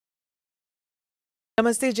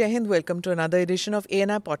Namaste, Jai Hind. Welcome to another edition of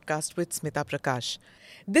ANI Podcast with Smita Prakash.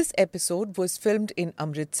 This episode was filmed in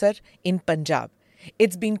Amritsar in Punjab.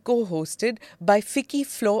 It's been co-hosted by FICCI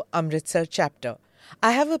Flo Amritsar chapter.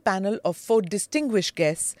 I have a panel of 4 distinguished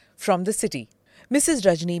guests from the city. Mrs.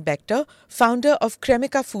 Rajni Bector, founder of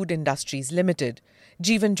Cremica Food Industries Limited.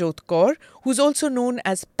 Jeevanjyot Kaur, who's also known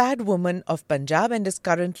as Pad Woman of Punjab and is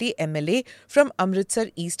currently MLA from Amritsar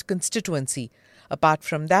East constituency. Apart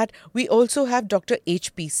from that, we also have Dr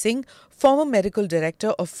H P Singh, former medical director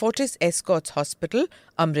of Fortis Escorts Hospital,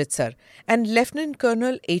 Amritsar, and Lieutenant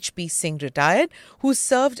Colonel H P Singh retired, who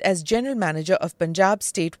served as General Manager of Punjab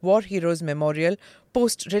State War Heroes Memorial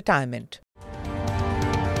post-retirement.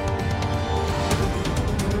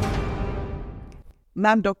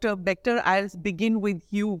 Ma'am, Dr. Bector, I'll begin with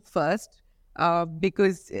you first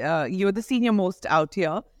because you're the senior most out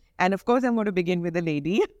here. And of course, I'm going to begin with a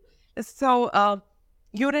lady. So,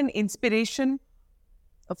 you're an inspiration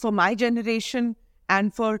for my generation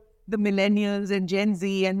and for the millennials and Gen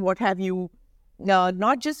Z and what have you,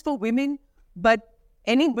 not just for women, but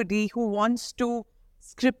anybody who wants to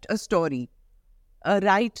script a story,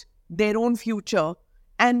 write their own future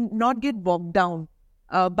and not get bogged down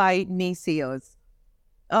by naysayers.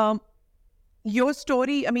 Your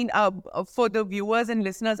story, for the viewers and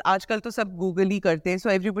listeners, aajkal to sab Google hi karte hain, so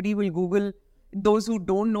everybody will Google those who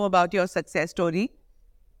don't know about your success story.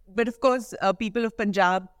 But of course, people of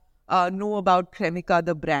Punjab know about Cremica,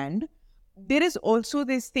 the brand. There is also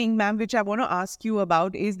this thing, ma'am, which I want to ask you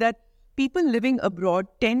about, is that people living abroad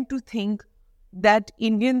tend to think that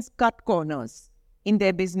Indians cut corners in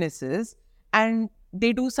their businesses and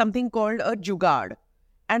they do something called a jugaad.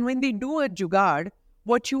 And when they do a jugaad,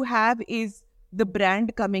 what you have is the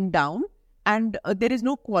brand coming down and there is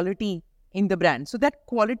no quality in the brand. So that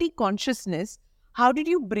quality consciousness, how did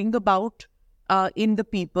you bring about in the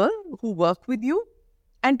people who work with you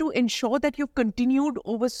and to ensure that you've continued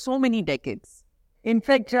over so many decades? In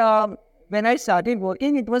fact, when I started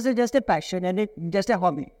working, it was just a passion and just a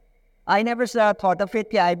hobby. I never thought of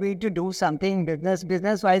it, I need to do something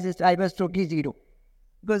business-wise. I was totally zero.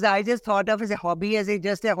 Because I just thought of as a hobby,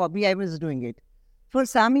 just a hobby, I was doing it. For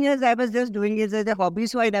some years, I was just doing it as a hobby,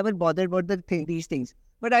 so I never bothered about these things.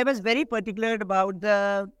 But I was very particular about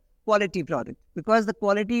the quality product because the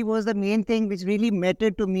quality was the main thing which really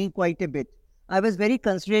mattered to me quite a bit. I was very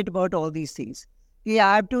considerate about all these things. I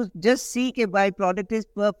have to just see if my product is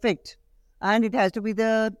perfect and it has to be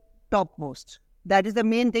the topmost. That is the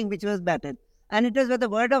main thing which was mattered. And it is with the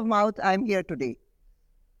word of mouth I'm here today.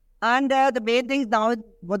 And the main thing now,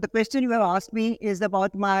 what the question you have asked me is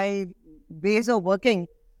about my ways of working.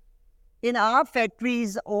 In our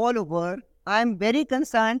factories all over, I'm very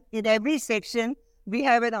concerned in every section, we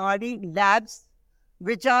have an R&D labs,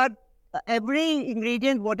 which are every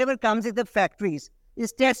ingredient, whatever comes in the factories,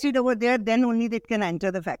 is tested over there, then only it can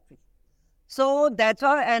enter the factory. So that's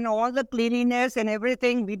why, and all the cleanliness and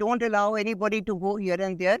everything, we don't allow anybody to go here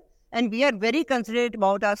and there. And we are very considerate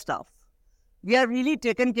about our staff. We are really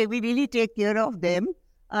we really take care of them.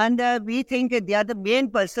 And we think they are the main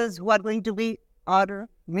persons who are going to be our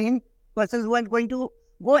main persons who are going to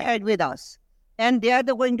go ahead with us. And they are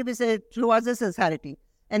going to be through us a society.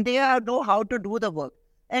 And they know how to do the work.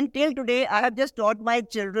 And till today, I have just taught my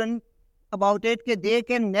children about it, that they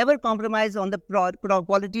can never compromise on the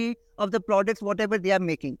quality of the products, whatever they are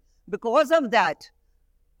making. Because of that,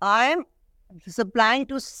 I am supplying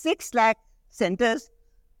to 6 lakh centers,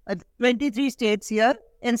 23 states here,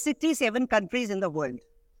 and 67 countries in the world.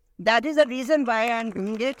 That is the reason why I am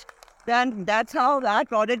doing it. And that's how our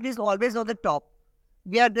product is always on the top.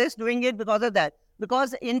 We are just doing it because of that.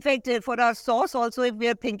 Because in fact, for our sauce also, if we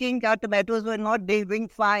are thinking our tomatoes were not doing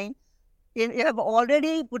fine, we have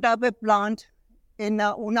already put up a plant in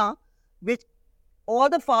Una, which all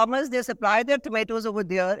the farmers, they supply their tomatoes over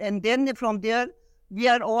there. And then from there,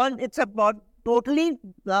 it's about totally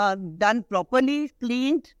done properly,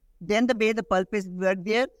 cleaned. Then the way the pulp is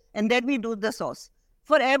there. And then we do the sauce.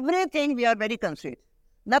 For everything, we are very considerate.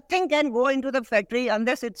 Nothing can go into the factory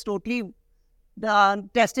unless it's totally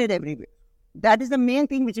tested everywhere. That is the main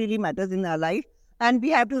thing which really matters in our life. And we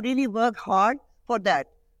have to really work hard for that.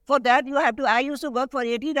 For that, I used to work for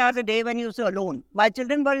 18 hours a day when I was alone. My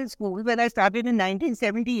children were in school when I started in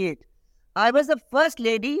 1978. I was the first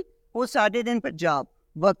lady who started in Punjab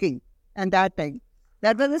working at that time.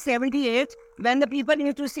 That was the 78 when the people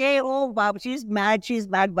used to say, oh, wow, she's mad,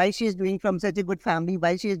 why she's doing from such a good family,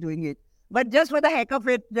 why she's doing it. But just for the heck of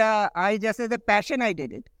it, I just as a passion, I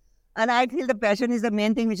did it. And I feel the passion is the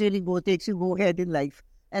main thing which really takes you go ahead in life.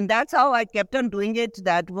 And that's how I kept on doing it,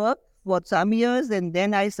 that work for some years. And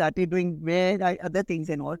then I started doing other things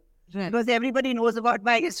and all. Right. Because everybody knows about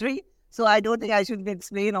my history. So I don't think I should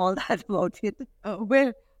explain all that about it.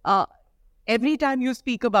 Every time you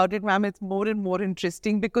speak about it, ma'am, it's more and more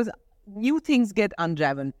interesting because new things get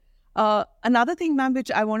unraveled. Another thing, ma'am,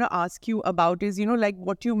 which I want to ask you about is, like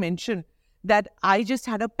what you mentioned, that I just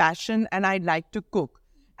had a passion and I like to cook.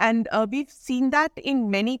 And we've seen that in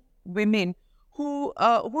many women who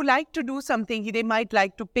like to do something. They might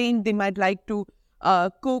like to paint, they might like to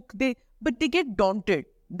cook, but they get daunted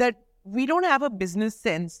that we don't have a business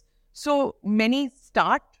sense. So many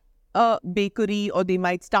start a bakery or they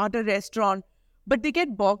might start a restaurant, but they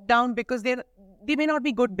get bogged down because they may not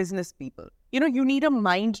be good business people. You need a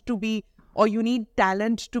mind to be, or you need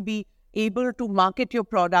talent to be able to market your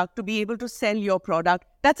product, to be able to sell your product.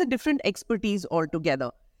 That's a different expertise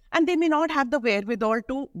altogether. And they may not have the wherewithal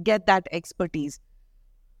to get that expertise.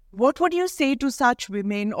 What would you say to such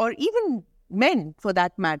women, or even men for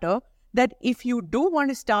that matter, that if you do want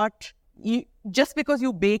to start, just because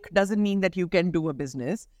you bake doesn't mean that you can do a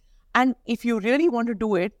business. And if you really want to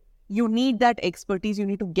do it, you need that expertise. You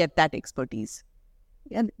need to get that expertise.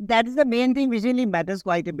 And that is the main thing which really matters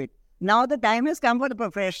quite a bit. Now the time has come for the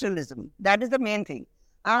professionalism. That is the main thing.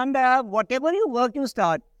 And whatever you work you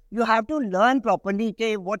start, you have to learn properly.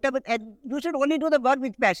 Okay, and you should only do the work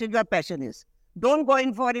which your passion is. Don't go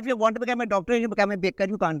in for, if you want to become a doctor and you become a baker,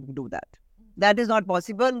 you can't do that. That is not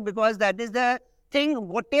possible, because that is the thing.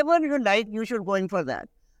 Whatever you like, you should go in for that.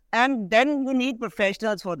 And then you need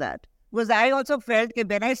professionals for that. Because I also felt that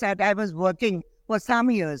when I was working for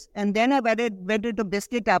some years, and then I went into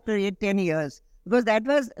biscuit after 8-10 years, because that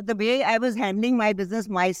was the way I was handling my business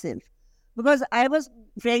myself. Because I was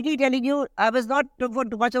frankly telling you, I was not for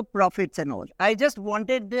too much of profits and all. I just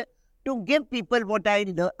wanted to give people what I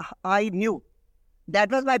knew.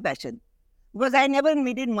 That was my passion. Because I never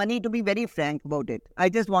needed money, to be very frank about it. I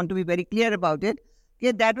just want to be very clear about it.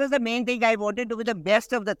 Yeah, that was the main thing. I wanted to be the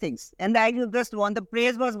best of the things. And I just want, the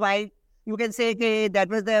praise was why you can say, okay, that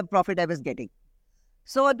was the profit I was getting.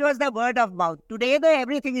 So it was the word of mouth. Today,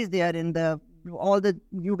 everything is there in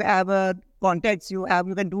you have contacts, you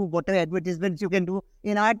can do whatever advertisements you can do.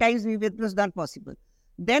 In our times, it was not possible.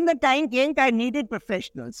 Then the time came, I needed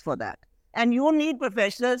professionals for that. And you need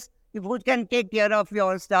professionals who can take care of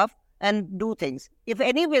your stuff and do things. If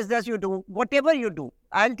any business you do, whatever you do,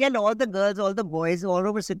 I'll tell all the girls, all the boys all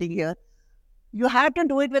over sitting here, you have to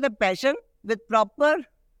do it with a passion, with proper,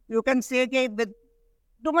 you can say, okay, with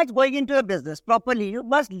too much going into a business properly. You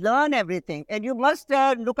must learn everything, and you must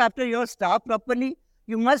look after your staff properly.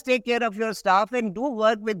 You must take care of your staff and do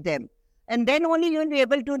work with them. And then only you'll be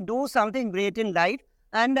able to do something great in life,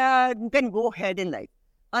 and you can go ahead in life.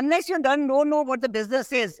 Unless you don't know what the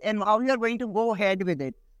business is and how you're going to go ahead with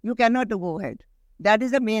it, you cannot go ahead. That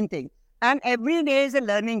is the main thing. And every day is a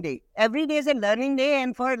learning day. Every day is a learning day,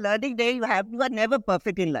 and for a learning day, you are never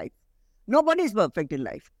perfect in life. Nobody is perfect in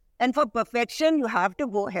life. And for perfection, you have to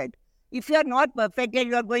go ahead. If you are not perfect and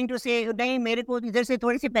you are going to say, nahi, mere ko idhar se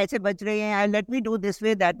thode se paise bach rahe hain, let me do this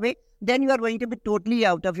way, that way, then you are going to be totally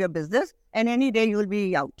out of your business, and any day you will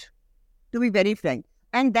be out, to be very frank.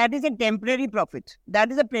 And that is a temporary profit.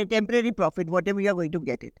 That is a temporary profit, whatever you are going to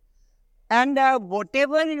get it. And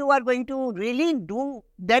whatever you are going to really do,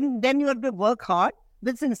 then you have to work hard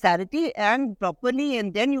with sincerity and properly,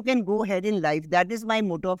 and then you can go ahead in life. That is my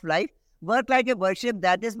motto of life. Work like a worship,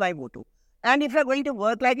 that is my motto. And if you're going to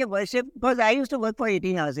work like a worship, because I used to work for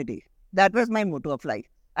 18 hours a day. That was my motto of life.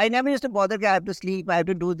 I never used to bother, I have to sleep, I have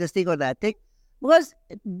to do this thing or that thing. Because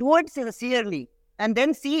do it sincerely. And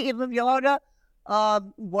then see if your,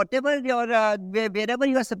 wherever you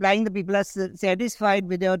are supplying, the people are satisfied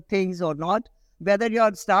with your things or not. Whether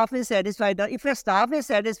your staff is satisfied or if your staff is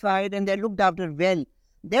satisfied and they're looked after well,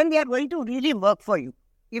 then they are going to really work for you.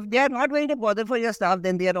 If they are not going to bother for your staff,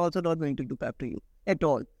 then they are also not going to look after you at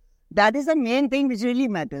all. That is the main thing which really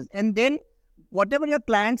matters. And then whatever your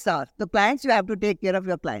clients are, the clients, you have to take care of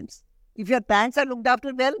your clients. If your clients are looked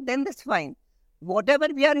after well, then that's fine. Whatever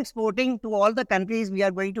we are exporting to all the countries, we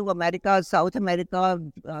are going to America, South America,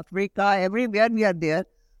 Africa, everywhere we are there,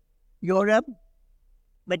 Europe.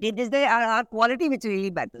 But it is our quality which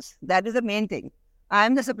really matters. That is the main thing. I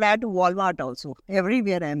am the supplier to Walmart also.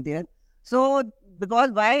 Everywhere I am there. So,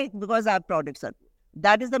 why? Because our products are good.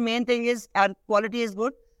 That is the main thing, is our quality is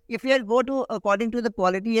good. If you go to according to the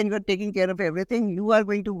quality and you are taking care of everything, you are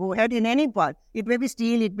going to go ahead in any part. It may be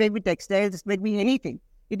steel, it may be textiles, it may be anything.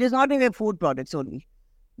 It is not even food products only.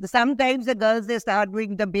 Sometimes the girls, they start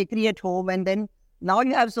doing the bakery at home, and then now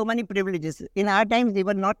you have so many privileges. In our times, they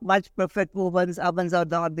were not much perfect ovens are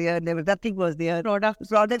not there, nothing was there.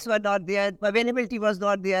 Products were not there, availability was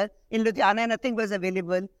not there. In Ludhiana, nothing was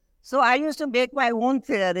available. So I used to make my own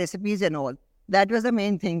recipes and all. That was the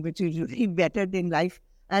main thing which is really better in life.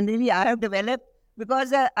 And really I have developed,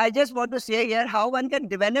 because I just want to say here how one can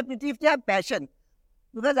develop it if they have passion.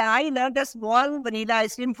 Because I learned a small vanilla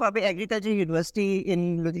ice cream from the Agriculture University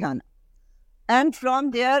in Ludhiana. And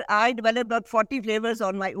from there, I developed about 40 flavors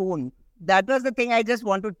on my own. That was the thing I just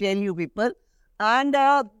want to tell you people. And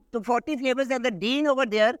the 40 flavors, and the dean over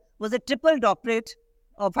there was a triple doctorate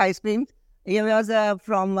of ice cream. He was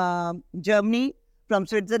from Germany, from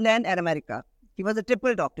Switzerland and America. He was a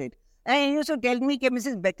triple doctorate. And he used to tell me,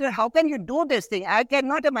 Mrs. Bector, how can you do this thing? I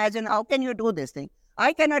cannot imagine, how can you do this thing?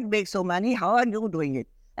 I cannot make so many. How are you doing it?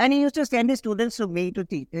 And he used to send his students to me to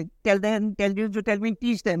teach, tell me,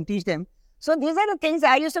 teach them. So these are the things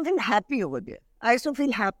I used to feel happy over there. I used to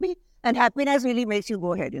feel happy, and happiness really makes you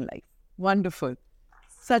go ahead in life. Wonderful.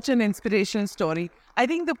 Such an inspirational story. I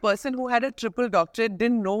think the person who had a triple doctorate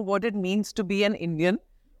didn't know what it means to be an Indian,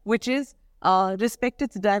 which is respect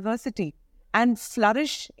its diversity and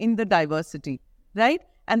flourish in the diversity, right?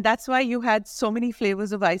 And that's why you had so many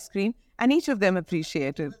flavors of ice cream, and each of them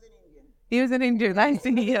appreciated. He was an Indian. I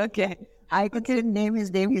see. Okay. I could name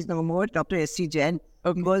his name. He's no more. Dr. H P Singh.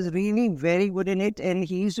 Okay. He was really very good in it. And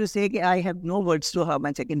he used to say, I have no words to how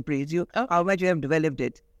much I can praise you, how much you have developed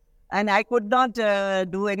it. And I could not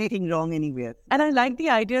do anything wrong anywhere. And I like the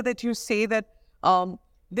idea that you say that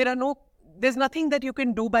there's nothing that you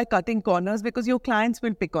can do by cutting corners, because your clients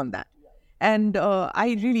will pick on that. And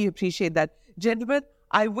I really appreciate that. Gentlemen,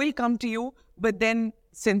 I will come to you, but then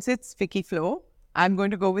since it's FICCI Flo, I'm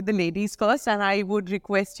going to go with the ladies first, and I would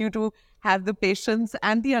request you to have the patience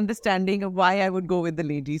and the understanding of why I would go with the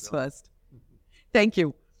ladies first. Thank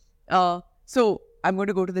you. So I'm going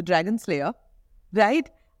to go to the Dragon Slayer, right?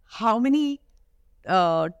 How many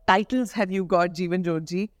titles have you got, Jeevanjyot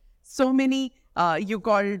ji? So many. You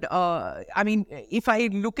called, if I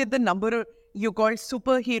look at the number, you called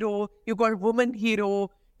superhero, you called woman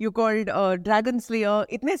hero, you called Dragon Slayer.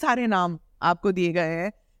 Itne sare naam aapko diye gaye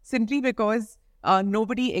hai, simply because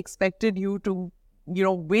nobody expected you to,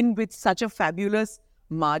 win with such a fabulous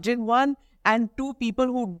margin, one, and two, people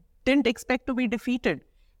who didn't expect to be defeated.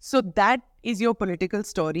 So that is your political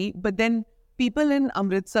story. But then people in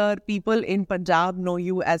Amritsar, people in Punjab know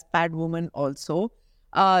you as Pad Woman also.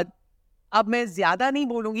 अब मैं ज्यादा नहीं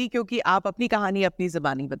बोलूंगी क्योंकि आप अपनी कहानी अपनी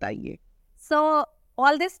ज़बानी बताइए. So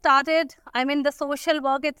all this started, the social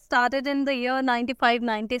work, it started in the year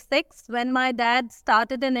 95-96 when my dad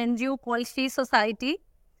started an NGO called She Society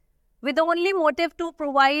with the only motive to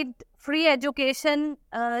provide free education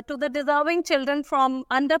to the deserving children from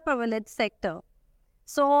underprivileged sector.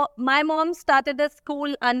 So my mom started a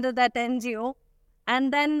school under that NGO,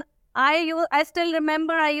 and then I still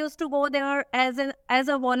remember I used to go there as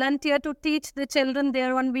a volunteer to teach the children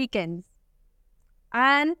there on weekends.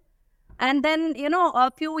 And then,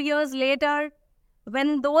 a few years later,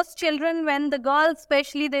 when the girls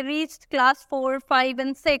especially, they reached class 4, 5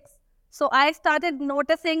 and 6. So I started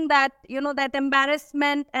noticing that, that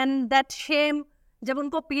embarrassment and that shame, जब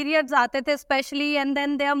उनको periods आते थे especially, and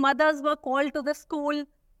then their mothers were called to the school,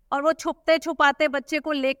 और वो छुपते छुपाते बच्चे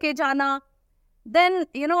को लेके जाना. Then,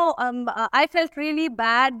 I felt really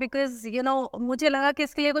bad because, मुझे लगा कि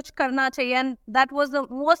इसके लिए कुछ करना चाहिए, and that was the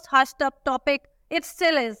most hushed up topic. It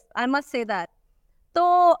still is, I must say that.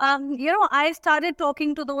 So, I started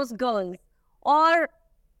talking to those girls. Or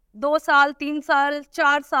 2 saal, 3 saal,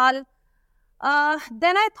 4 saal.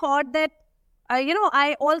 Then I thought that,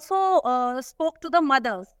 I also spoke to the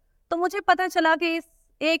mothers. तो मुझे पता चला कि इस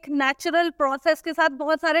एक natural process के साथ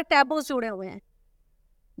बहुत सारे taboos जुड़े हुए हैं.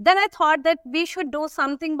 Then I thought that we should do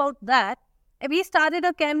something about that. We started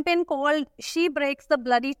a campaign called She Breaks the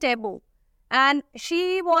Bloody Taboo. And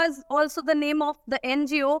she was also the name of the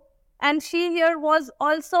NGO. And she here was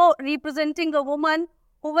also representing a woman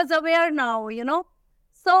who was aware now,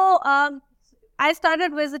 So I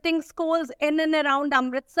started visiting schools in and around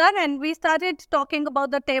Amritsar, and we started talking about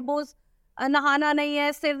the taboos. नहाना नहीं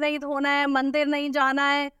है, सिर नहीं धोना है, मंदिर नहीं जाना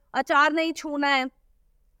है, अचार नहीं छूना है.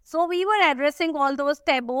 So we were addressing all those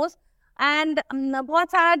taboos, and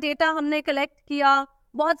बहुत सारा data हमने collect किया.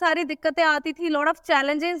 बहुत सारी दिक्कतें आती थी, lot of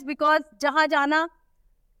challenges, because जहाँ जाना,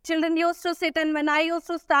 children used to sit, and when I used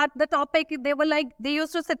to start the topic, they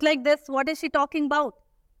used to sit like this. What is she talking about?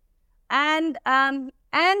 And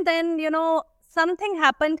then something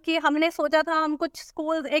happened कि हमने सोचा था हम कुछ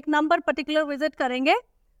schools एक number particular visit करेंगे.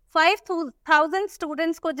 5,000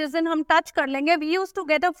 students को जिस दिन हम touch कर लेंगे, we used to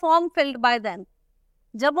get a form filled by them.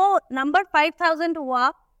 जब वो number 5,000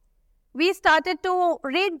 हुआ, we started to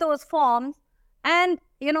read those forms, and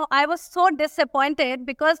I was so disappointed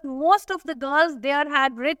because most of the girls there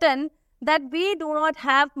had written that we do not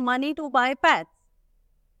have money to buy pads.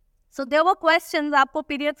 So there were questions, aapko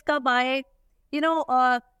periods kab aaye?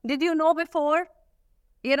 Did you know before?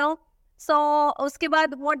 So uske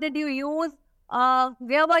baad, what did you use?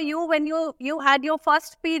 Where were you when you had your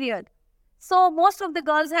first period? So most of the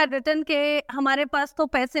girls had written ke hamare paas to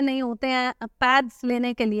paise nahi hote hain pads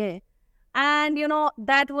lene ke liye. And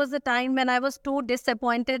that was the time when I was too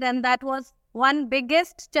disappointed, and that was one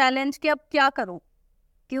biggest challenge कि अब क्या करूं,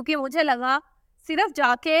 क्योंकि मुझे लगा सिर्फ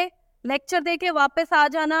जाके lecture दे के वापस आ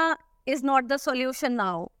जाना is not the solution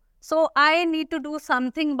now. So I need to do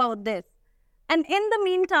something about this. And in the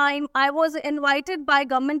meantime, I was invited by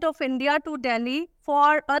Government of India to Delhi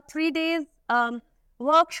for a 3 days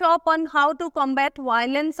workshop on how to combat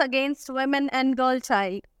violence against women and girl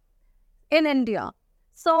child in India.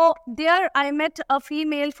 So there I met a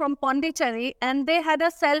female from Pondicherry, and they had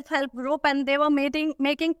a self-help group, and they were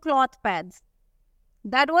making cloth pads.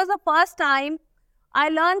 That was the first time I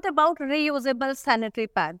learned about reusable sanitary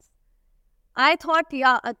pads. I thought,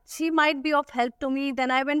 yeah, she might be of help to me.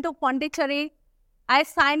 Then I went to Pondicherry. I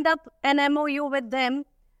signed up an MOU with them.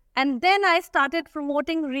 And then I started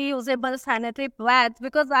promoting reusable sanitary pads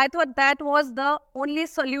because I thought that was the only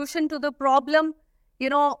solution to the problem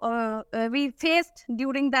we faced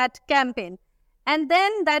during that campaign. And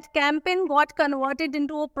then that campaign got converted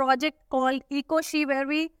into a project called EcoShe, where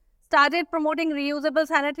we started promoting reusable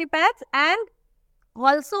sanitary pads. And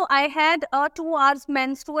also I had a 2 hours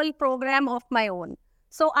menstrual program of my own.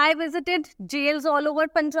 So I visited jails all over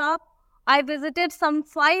Punjab. I visited some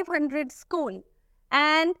 500 schools.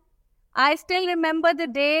 And I still remember the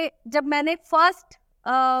day jab maine first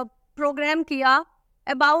program kiya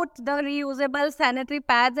about the reusable sanitary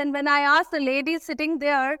pads. And when I asked the ladies sitting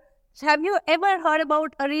there, have you ever heard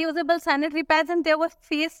about a reusable sanitary pads? And they were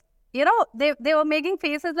they were making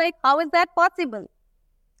faces like, how is that possible?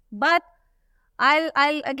 But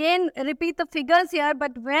I'll again repeat the figures here.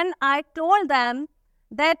 But when I told them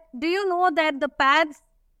that, do you know that the pads,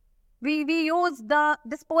 we use the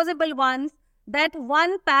disposable ones, that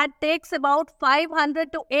one pad takes about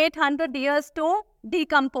 500 to 800 years to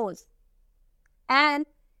decompose. And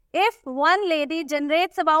if one lady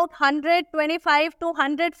generates about 125 to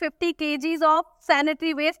 150 kgs of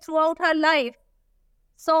sanitary waste throughout her life,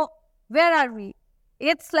 so where are we?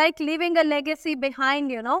 It's like leaving a legacy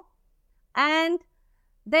behind, And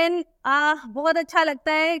then बहुत अच्छा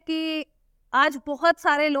लगता है कि आज बहुत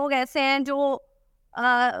सारे लोग ऐसे हैं जो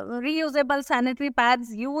reusable sanitary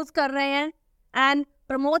pads use कर रहे हैं and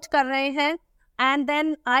promote कर रहे हैं. And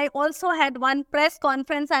then I also had one press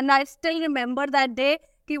conference, and I still remember that day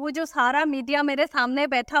कि वो जो सारा मीडिया मेरे सामने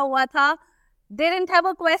बैठा हुआ था, they didn't have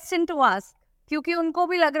a question to ask, क्योंकि उनको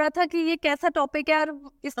भी लग रहा था कि ये कैसा टॉपिक है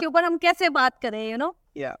और इसके ऊपर हम कैसे बात करें,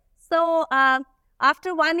 Yeah. So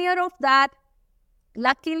after 1 year of that,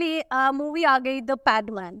 luckily movie आ गई The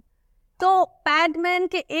Padman. तो Padman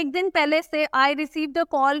के एक दिन पहले से I received a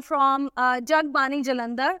call from Jagbani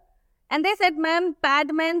Jalandhar. And they said, ma'am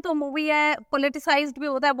Padman तो मूवी है, politicized भी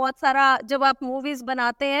होता है बहुत सारा जब आप movies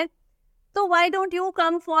बनाते हैं, तो why don't you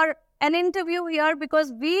come for an interview here,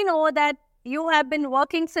 because we know that you have been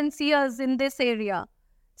working since years in this area.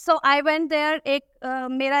 So I went there.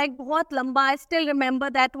 मेरा एक बहुत लंबा, I still remember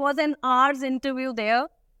that was an hour's interview there,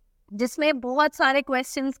 जिसमें बहुत सारे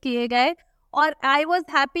questions किए गए. और I was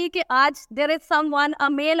happy कि आज there is someone, a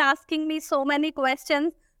male, asking me so many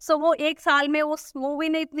questions. So वो एक साल में उस मूवी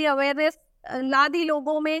ने इतनी awareness ला दी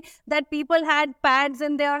लोगों में that people had pads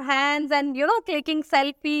in their hands and clicking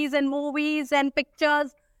selfies and movies and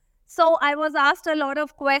pictures. So I was asked a lot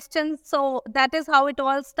of questions. So that is how it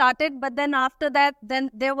all started. But then after that, then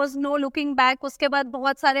there was no looking back. उसके बाद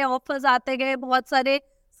बहुत सारे offers आते गए, बहुत सारे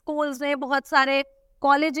schools में, बहुत सारे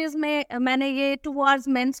colleges में मैंने ये 2 hours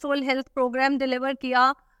menstrual health program deliver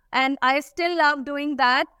किया, and I still love doing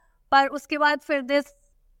that. पर उसके बाद फिर this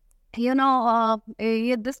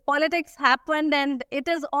this politics happened, and it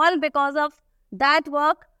is all because of that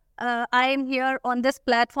work. I am here on this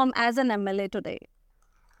platform as an MLA today.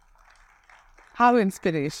 How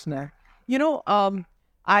inspirational.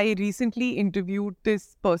 I recently interviewed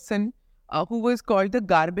this person who was called the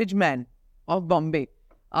garbage man of Bombay.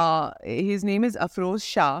 His name is Afroz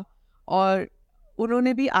Shah, और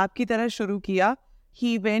उन्होंने भी आपकी तरह शुरू किया.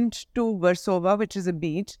 He went to Versova, which is a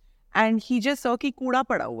beach, and he just saw कि कूड़ा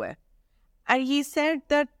पड़ा हुआ है. And he said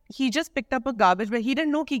that he just picked up a garbage bag. He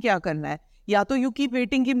didn't know कि क्या करना है. या तो you keep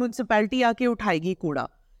waiting कि municipality आके उठाएगी कूड़ा,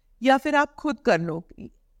 या फिर आप खुद कर लो.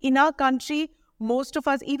 In our country, most of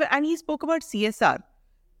us, even, and he spoke about CSR.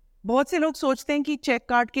 बहुत से लोग सोचते हैं कि चेक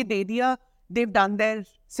काट के दे दिया, they've done their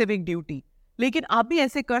civic duty. लेकिन आप भी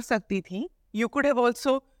ऐसे कर सकती थी. You could have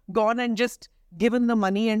also gone and just given the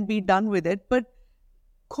money and be done with it. But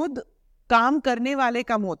खुद काम करने वाले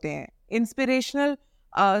कम होते हैं. Inspirational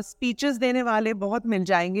speeches देने वाले बहुत मिल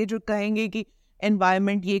जाएंगे जो कहेंगे कि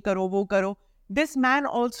environment ये करो वो करो. This man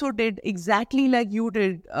also did exactly like you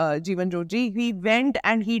did, Jeevanjyot ji. He went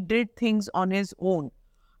and he did things on his own.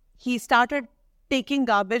 He started taking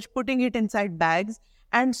garbage, putting it inside bags,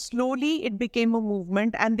 and slowly it became a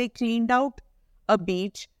movement, and they cleaned out a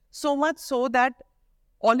beach, so much so that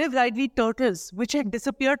olive ridley turtles, which had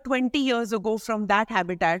disappeared 20 years ago from that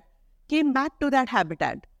habitat, came back to that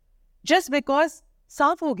habitat just because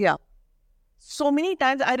saaf ho gaya. So many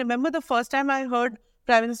times, I remember the first time I heard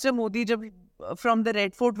Prime Minister Modi from the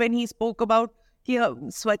Red Fort when he spoke about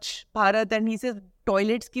Swachh Bharat, and he said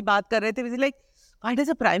toilets ki baat kar rahe the. He was like, why does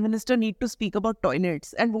a Prime Minister need to speak about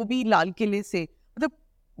toilets? And wo bhi Lal Kile se.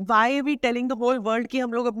 Why are we telling the whole world कि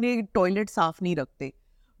हम लोग अपने toilet साफ नहीं रखते?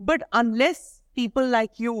 But unless people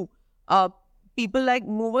like you, people like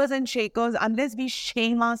movers and shakers, unless we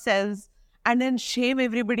shame ourselves and then shame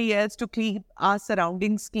everybody else to keep our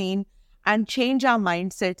surroundings clean and change our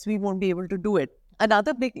mindsets, we won't be able to do it.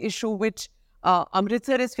 Another big issue which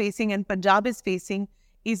Amritsar is facing and Punjab is facing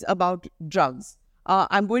is about drugs.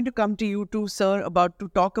 I'm going to come to you too, sir, to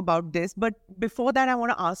talk about this. But before that, I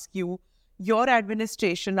want to ask you, your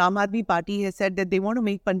administration, Aam Aadmi Party, has said that they want to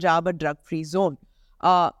make Punjab a drug-free zone.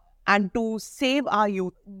 And to save our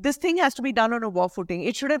youth, this thing has to be done on a war footing.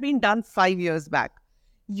 It should have been done 5 years back.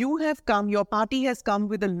 Your party has come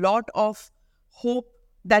with a lot of hope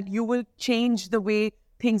that you will change the way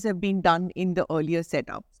things have been done in the earlier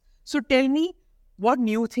setups. So tell me, what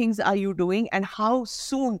new things are you doing and how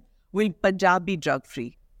soon will Punjab be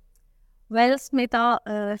drug-free? Well, Smita,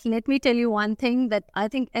 let me tell you one thing that I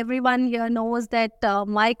think everyone here knows, that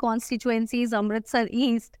my constituency is Amritsar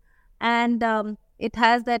East, and it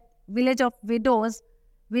has that village of widows,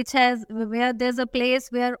 where there's a place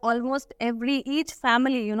where almost each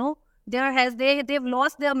family, they've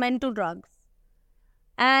lost their men to drugs.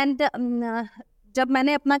 And जब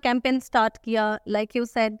मैंने अपना campaign start किया, like you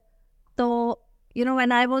said, so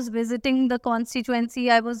when I was visiting the constituency,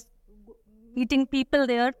 I was meeting people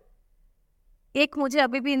there. एक मुझे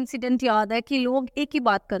अभी भी incident याद है कि लोग एक ही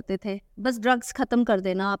बात करते थे, बस ड्रग्स खत्म कर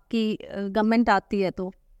देना आपकी गवर्नमेंट आती है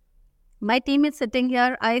तो. My team is sitting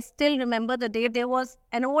here. I still remember the day there was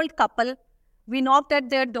an old couple. We knocked at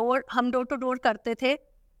their door. हम डोर टू डोर करते थे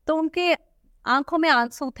तो उनके आंखों में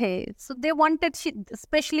आंसू थे. So they wanted,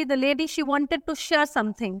 especially the lady, she wanted to share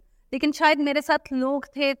something, लेकिन शायद मेरे साथ लोग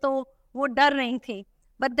थे तो वो डर रही थी.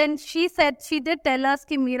 But then she did tell us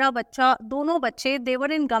कि मेरा बच्चा, दोनों बच्चे, दे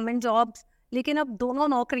वर इन गवर्नमेंट जॉब्स, लेकिन अब दोनों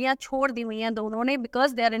नौकरियां छोड़ दी हुई हैं दोनों ने,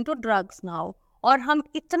 because they are into drugs now, और हम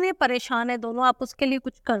इतने परेशान हैं दोनों, आप उसके लिए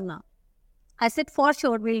कुछ करना. I said for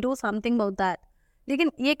sure we'll do something about that.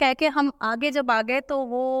 लेकिन ये कह के हम आगे जब आ गए तो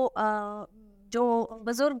वो जो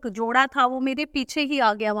बुजुर्ग जोड़ा था वो मेरे पीछे ही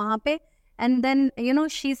आ गया वहाँ पे. And then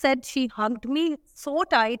she said, she hugged me so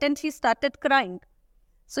tight and she started crying.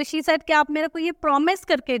 So she said कि आप मेरे को ये प्रॉमिस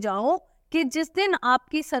करके जाओ कि जिस दिन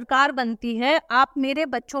आपकी सरकार बनती है आप मेरे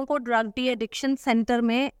बच्चों को ड्रग डी एडिक्शन सेंटर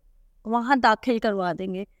में वहाँ दाखिल करवा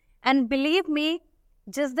देंगे. एंड बिलीव मी,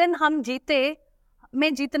 जिस दिन हम जीते,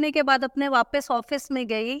 मैं जीतने के बाद अपने वापस ऑफिस में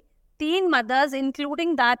गई, 3 मदर्स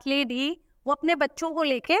इंक्लूडिंग दैट लेडी, वो अपने बच्चों को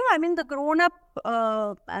लेके, I mean the grown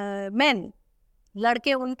up men,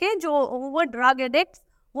 लड़के उनके जो वो ड्रग एडिक्ट्स,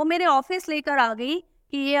 वो मेरे ऑफिस लेकर आ गई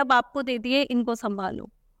कि ये अब आपको दे दिए, इनको संभालो.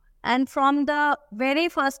 And from the very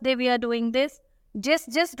first day we are doing this.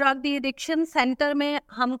 जिस ड्रग डी एडिक्शन सेंटर में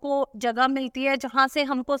हमको जगह मिलती है, जहाँ से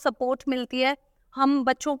हमको सपोर्ट मिलती है, हम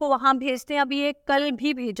बच्चों को वहाँ भेजते हैं. अभी एक कल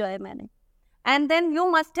भी भेजा है मैंने. And then you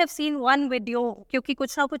must have seen one video, क्योंकि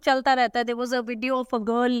कुछ ना कुछ चलता रहता है. There was a video of a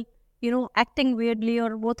girl acting weirdly,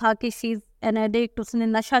 और वो था कि शी इज एन एडिक्ट, उसने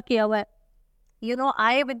नशा किया हुआ है.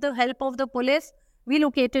 आई with the help of the police we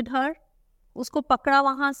located हर, उसको पकड़ा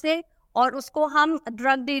वहाँ से और उसको हम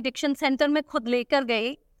ड्रग डी एडिक्शन सेंटर में खुद लेकर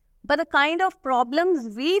गए. But the kind of problems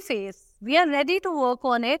we face, we are ready to work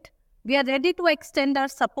on it, we are ready to extend our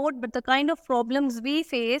support, but the kind of problems we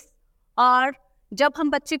face are, जब हम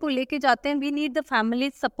बच्चे को लेके जाते हैं, we need the family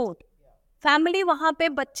support. Family वहाँ पे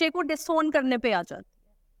बच्चे को डिसोन करने पे आ जाती है.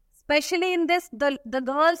 Specially in this the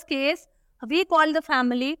girls case, we call the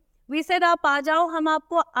family, we said आप आ जाओ, हम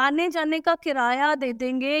आपको आने जाने का किराया दे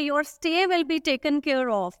देंगे, your stay will be taken care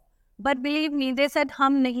of. But believe me, they said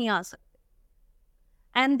हम नहीं आ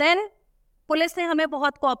सकते. एंड देन पुलिस ने हमें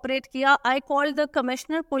बहुत कोऑपरेट किया. I called the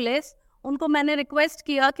commissioner police, उनको मैंने रिक्वेस्ट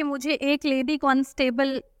किया कि मुझे एक लेडी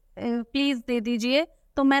कांस्टेबल प्लीज दे दीजिए.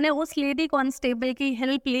 तो मैंने उस लेडी कांस्टेबल की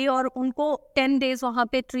हेल्प ली और उनको 10 days वहाँ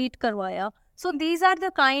पे ट्रीट करवाया. So these are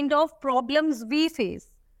the kind of problems we face.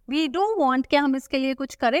 We don't want कि हम इसके लिए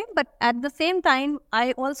कुछ करें, but at the same time,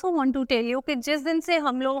 I also want to tell you कि जिस दिन से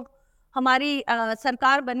हम लोग हमारी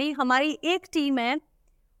सरकार बनी, हमारी एक टीम है,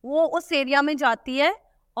 वो उस एरिया में जाती है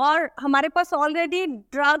और हमारे पास ऑलरेडी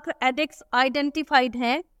ड्रग एडिक्ट्स आइडेंटिफाइड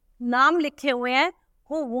हैं, नाम लिखे हुए हैं,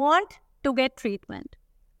 who want to get treatment.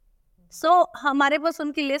 So हमारे पास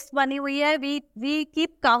उनकी लिस्ट बनी हुई है. We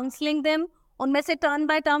keep counseling them. उनमें से टर्न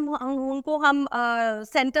बाय टर्न उनको हम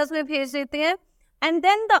सेंटर्स में भेज देते हैं. And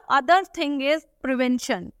then the other thing is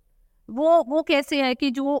prevention. वो कैसे है कि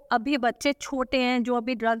जो अभी बच्चे छोटे हैं, जो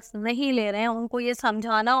अभी ड्रग्स नहीं ले रहे हैं, उनको ये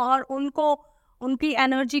समझाना और उनको उनकी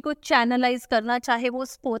एनर्जी को चैनलाइज करना, चाहे वो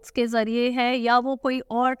स्पोर्ट्स के जरिए है या वो कोई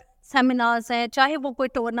और सेमिनार्स हैं, चाहे वो कोई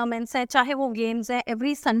टूर्नामेंट्स हैं, चाहे वो गेम्स हैं.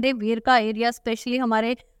 एवरी संडे वीर का एरिया स्पेशली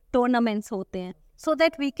हमारे टूर्नामेंट्स होते हैं, so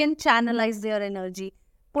that we can channelise their energy.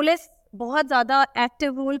 Police बहुत ज़्यादा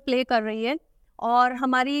एक्टिव रोल प्ले कर रही है और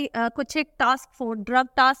हमारी कुछ एक ड्रग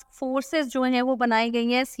टास्क फोर्सेस जो हैं वो बनाई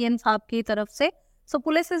गई हैं सीएम साहब की तरफ से. सो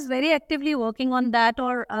police is very actively working on that.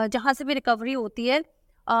 और जहाँ से भी रिकवरी होती है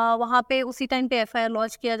वहाँ पे उसी टाइम पे एफआईआर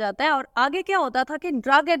लॉन्च किया जाता है. और आगे क्या होता था कि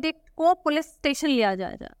ड्रग एडिक्ट को पुलिस स्टेशन लिया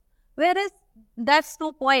जाएगा, where is that's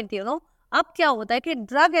no point, you know. अब क्या होता है कि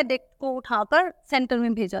ड्रग एडिक्ट को उठाकर सेंटर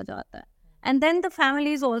में भेजा जाता है. And then the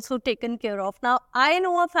family is also taken care of. Now, I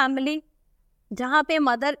know a family जहाँ पे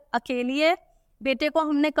मदर अकेली है, बेटे को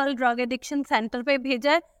हमने कल ड्रग एडिक्शन सेंटर पे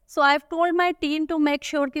भेजा है. So I've told my team to make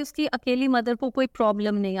sure कि उसकी अकेली मदर को कोई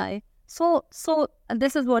प्रॉब्लम नहीं आए. So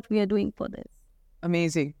this is what we are doing for this.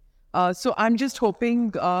 Amazing. So I'm just hoping,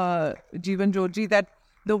 Jeevanjyot ji, that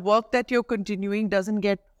the work that you're continuing doesn't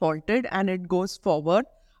get halted and it goes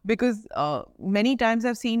forward. Because many times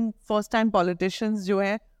I've seen first-time politicians जो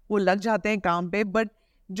हैं वो लग जाते हैं काम पे, but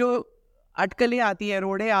जो अटकलें आती हैं,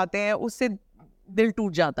 रोड़े आते हैं, उससे दिल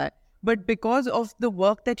टूट जाता है. But because of the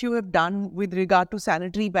work that you have done with regard to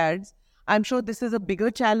sanitary pads, I am sure this is a bigger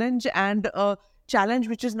challenge and a challenge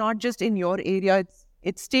which is not just in your area,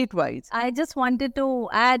 it's state wise. I just wanted to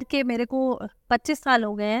add कि मेरे को 25 साल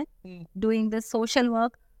हो गए हैं doing this social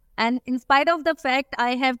work, and in spite of the fact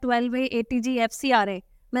I have 12A ATG FCRA,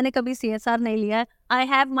 मैंने कभी CSR नहीं लिया है. I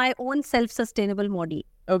have my own self-sustainable model.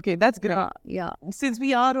 Okay, that's great. Yeah. Since we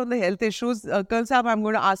are on the health issues, Kaur Saab, I'm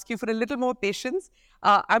going to ask you for a little more patience.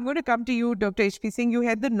 I'm going to come to you, Dr. H P Singh. You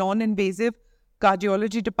head the non-invasive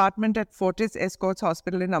cardiology department at Fortis Escorts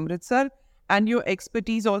Hospital in Amritsar, and your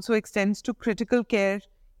expertise also extends to critical care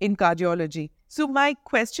in cardiology. So my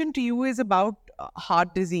question to you is about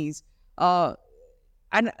heart disease.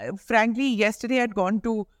 And frankly, yesterday I'd gone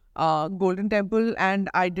to Golden Temple and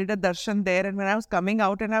I did a darshan there, and when I was coming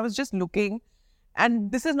out and I was just looking,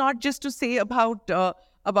 and this is not just to say about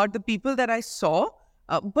the people that I saw,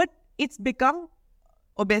 but it's become,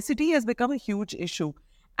 obesity has become a huge issue.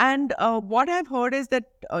 And what I've heard is that,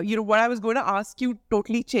 what I was going to ask you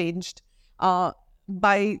totally changed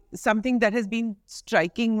by something that has been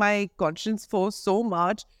striking my conscience for so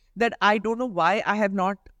much that I don't know why I have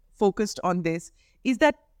not focused on this, is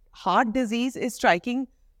that heart disease is striking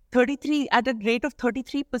at a rate of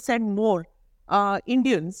 33% more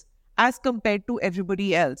Indians as compared to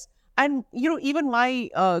everybody else. And, even my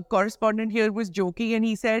correspondent here was joking and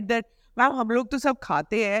he said that, ma'am, हम लोग तो सब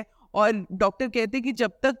खाते हैं और doctor कहते हैं कि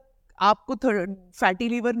जब तक आपको फैटी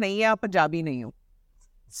लीवर नहीं है, आप पंजाबी नहीं हो.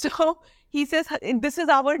 So he says, this is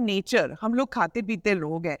our nature. हम लोग खाते पीते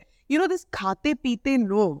लोग हैं. This खाते पीते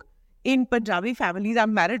लोग in Punjabi families,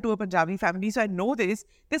 I'm married to a Punjabi family, so I know this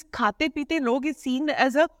खाते पीते लोग is seen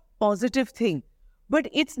as a positive thing. But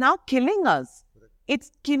it's now killing us.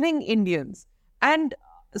 It's killing Indians. And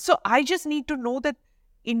so I just need to know that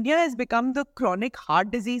India has become the chronic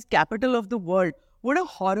heart disease capital of the world. What a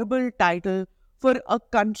horrible title for a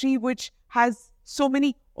country which has so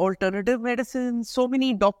many alternative medicines, so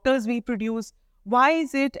many doctors we produce. Why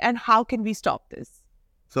is it and how can we stop this?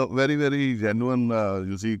 So very, very genuine,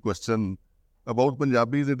 question. About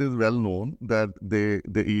Punjabis, it is well known that they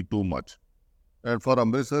eat too much. And for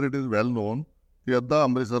Amritsar, it is well known कि अद्धा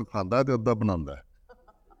अमृतसर खाता है तो अद्धा बनाता है.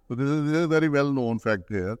 So this is a very well known fact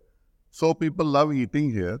here. So people love eating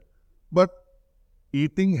here, but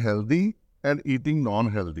eating healthy and eating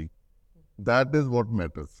non-healthy, that is what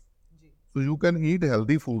matters. So you can eat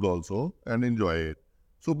healthy food also and enjoy it.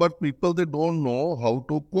 So but people, they don't know how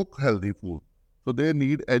to cook healthy food. So they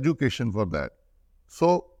need education for that.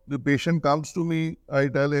 So the patient comes to me, I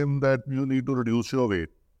tell him that you need to reduce your weight.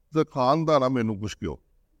 The khan da na mainu kuch kyo.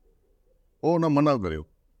 Oh na mana karyo.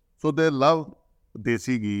 So they love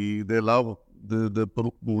desi ghee, they love the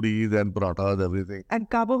puris and parathas, everything. And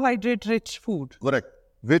carbohydrate rich food. Correct.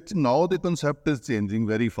 Which now the concept is changing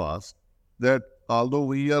very fast. that although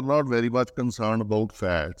we are not very much concerned about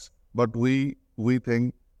fats, but we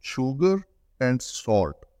think sugar and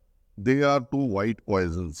salt, they are two white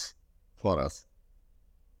poisons for us.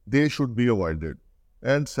 They should be avoided.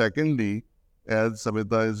 And secondly, as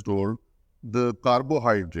Smita is told, the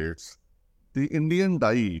carbohydrates. The Indian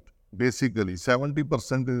diet, basically,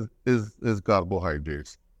 70% is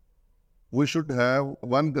carbohydrates. We should have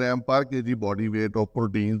 1 gram per kg body weight of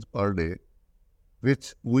proteins per day,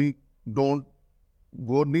 which we don't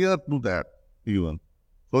go near to that even.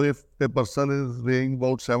 So if a person is weighing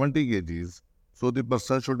about 70 kgs, so the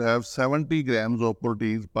person should have 70 grams of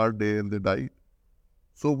proteins per day in the diet.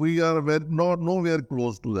 So we are nowhere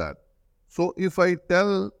close to that. So if I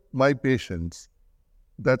tell my patients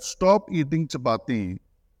that stop eating chapati,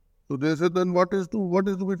 so they say, then what is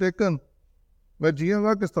to be taken? मैं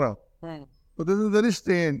जिएगा किस तरह? So this is very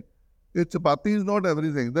strange. If chapati is not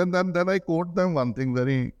everything, then I quote them one thing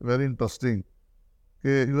very, very interesting.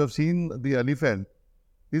 Okay, you have seen the elephant.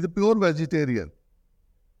 He's a pure vegetarian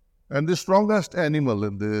and the strongest animal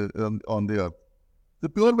on the earth. The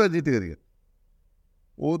pure vegetarian.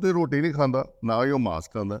 वो तो रोटी नहीं खाता, ना ही वो मांस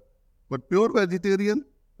खाता, but pure vegetarian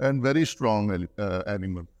and very strong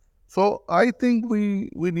animal. So I think we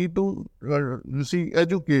need to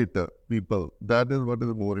educate people. That is what is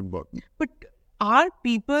more important. But are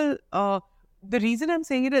people? The reason I'm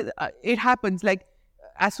saying it is it happens. Like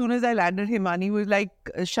as soon as I landed, Himani was like,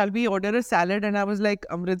 "Shall we order a salad?" And I was like,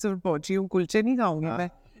 "Amritsar पहुंची हूँ, कुलचे नहीं खाऊंगी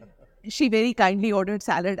मैं." She very kindly ordered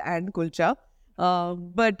salad and kulcha.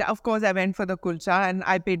 But of course, I went for the kulcha and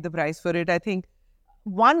I paid the price for it. I think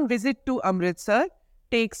one visit to Amritsar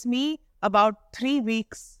takes me about 3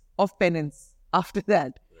 weeks of penance after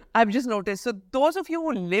that. I've just noticed. So those of you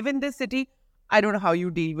who live in this city, I don't know how you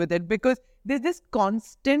deal with it because there's this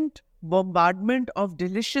constant bombardment of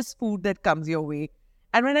delicious food that comes your way.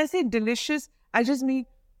 And when I say delicious, I just mean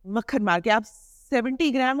makhan maar ke. Aap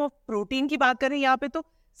 70 grams of protein की बात करें, यहाँ पे तो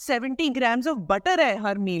 70 grams of butter है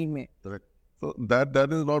हर meal में. Correct. So that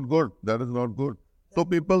is not good. That is not good. So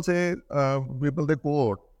people say, they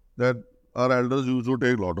quote that our elders used to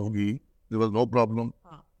take a lot of ghee. There was no problem.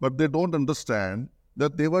 But they don't understand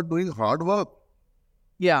that they were doing hard work.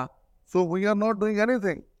 Yeah. So we are not doing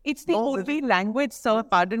anything. It's the only language, sir,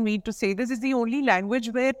 pardon me to say this, is the only language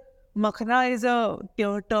where makhana is a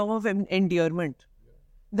term of endearment.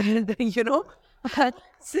 You know?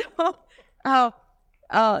 So,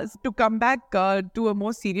 to come back to a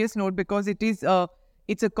more serious note, because it's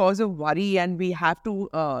a cause of worry and we have to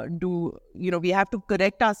we have to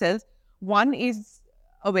correct ourselves. One is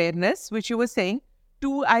awareness, which you were saying.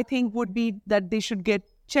 2, I think, would be that they should get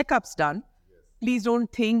checkups done. Please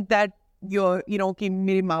don't think that कि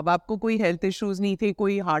मेरे माँ बाप को कोई health issues नहीं थे,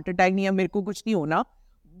 कोई heart attack नहीं है, मेरे को कुछ नहीं होना.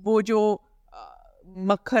 वो जो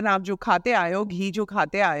मक्खन आप जो खाते आए हो, घी जो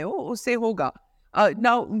खाते आए हो, उससे होगा.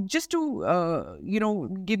 Now, just to,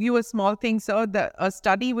 give you a small thing, sir, a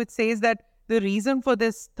study which says that the reason for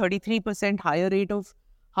this 33% higher rate of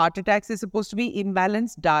heart attacks is supposed to be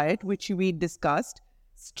imbalanced diet, which we discussed,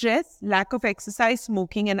 stress, lack of exercise,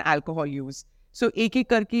 smoking, and alcohol use. So, एक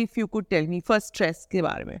karke, if you could tell me, first stress ke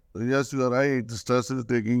bare mein. Yes, you are right. Stress is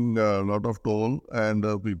taking a lot of toll and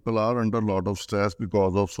people are under a lot of stress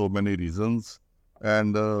because of so many reasons.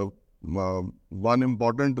 And one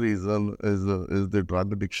important reason is the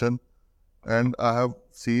drug addiction. And I have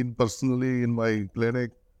seen personally in my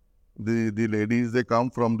clinic, the ladies, they come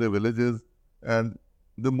from the villages and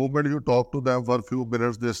the moment you talk to them for a few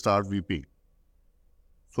minutes, they start weeping.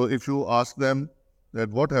 So if you ask them that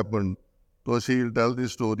what happened, so she'll tell the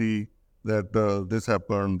story that this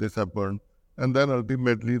happened, and then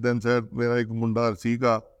ultimately then said, मेरा एक मुंडा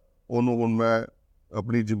सीखा, उन्होंने मैं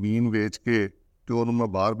अपनी ज़मीन बेच के तो उन्होंने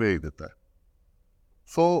मैं बाहर भेज देता है.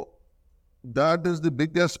 So that is the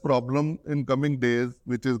biggest problem in coming days,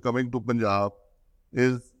 which is coming to Punjab,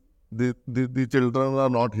 is the children are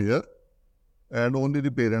not here and only the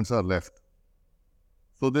parents are left.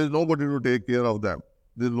 So there is nobody to take care of them.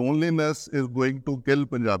 The loneliness is going to kill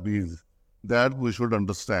Punjabis. That we should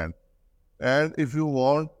understand. And if you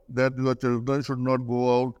want that your children should not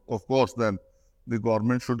go out, of course, then the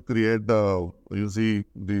government should create the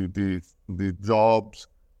jobs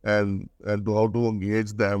and how to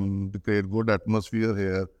engage them, to create good atmosphere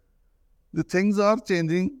here. The things are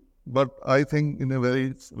changing, but I think in a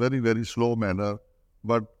very, very, very slow manner.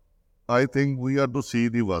 But I think we are to see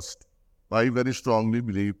the worst. I very strongly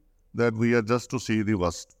believe that we are just to see the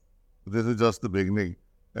worst. This is just the beginning.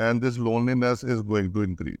 And this loneliness is going to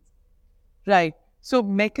increase. Right. So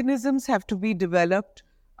mechanisms have to be developed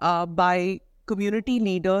by community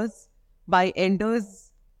leaders, by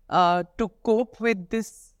elders to cope with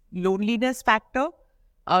this loneliness factor,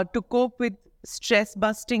 to cope with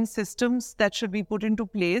stress-busting systems that should be put into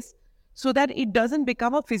place so that it doesn't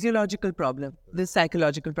become a physiological problem, this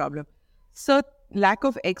psychological problem. So, lack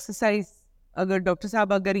of exercise, अगर doctor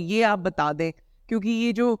साहब अगर ये आप बता दें, क्योंकि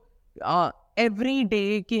ये जो एवरी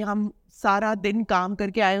डे कि हम सारा दिन काम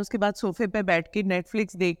करके आए उसके बाद सोफे पे बैठ के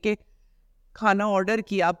नेटफ्लिक्स देख के खाना ऑर्डर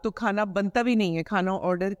किया, अब तो खाना बनता भी नहीं है, खाना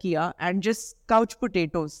ऑर्डर किया एंड जस्ट काउच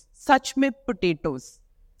पोटैटोज, सच में potatoes.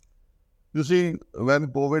 You see, when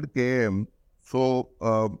COVID came, so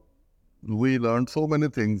we learned so many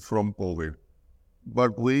things from COVID.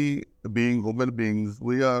 But we, being human beings,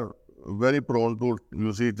 we are very prone to,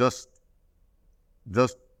 you see, just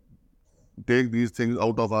take these things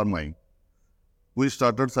out of our mind. We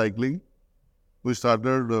started cycling, we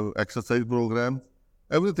started exercise programs,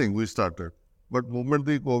 everything we started. But the moment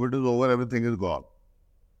the COVID is over, everything is gone.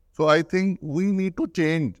 So I think we need to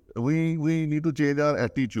change. We need to change our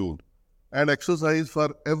attitude. And exercise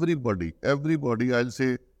for everybody, I'll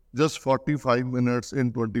say just 45 minutes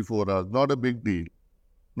in 24 hours. Not a big deal.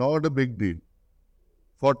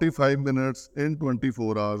 45 minutes in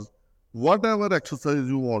 24 hours. Whatever exercise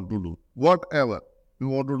you want to do, whatever. You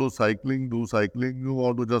want to do cycling, do cycling. You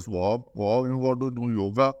want to just walk. You want to do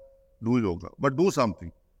yoga, do yoga. But do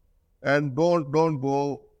something. And don't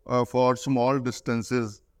go for small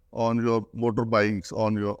distances on your motorbikes,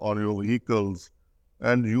 on your vehicles.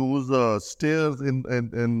 And use stairs in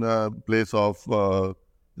place of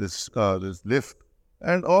this lift,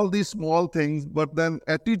 and all these small things. But then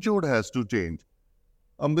attitude has to change.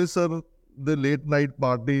 Amritsar, the late night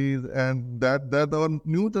parties, and that our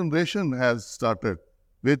new generation has started,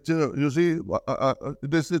 which you see,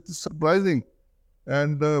 it's surprising.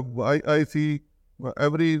 And I see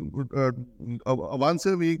every once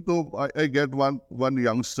a week, though, I get one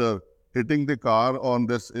youngster hitting the car on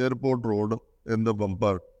this airport road in the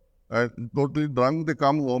bumper, and totally drunk. They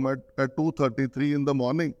come home at 2:33 in the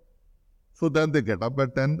morning. So then they get up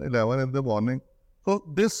at 10, 11 in the morning. So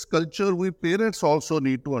this culture, we parents also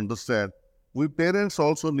need to understand. We parents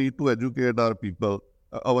also need to educate our people,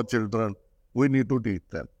 our children. We need to teach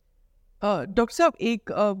them. Dr. Saab,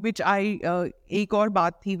 एक और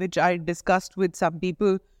बात थी which I discussed with some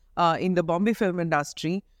people in the Bombay film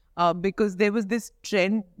industry. Because there was this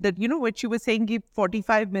trend that, what you were saying, कि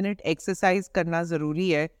 45-minute exercise करना ज़रूरी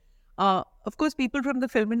है. Of course, people from the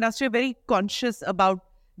film industry are very conscious about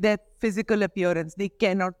their physical appearance. They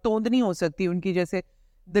cannot, तोंद नहीं हो सकती उनकी जैसे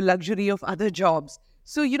the luxury of other jobs.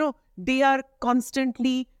 So, they are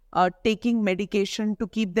constantly taking medication to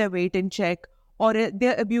keep their weight in check, or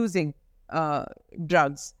they're abusing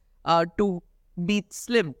drugs to be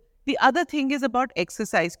slim. The other thing is about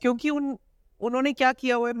exercise. क्योंकि उन्होंने क्या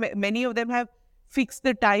किया हुआ है, many of them have fixed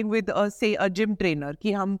the time with say a gym trainer,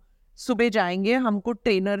 कि हम सुबह जाएंगे, हमको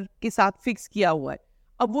ट्रेनर के साथ फिक्स किया हुआ है.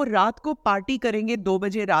 अब वो रात को पार्टी करेंगे 2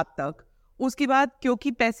 बजे रात तक. उसके बाद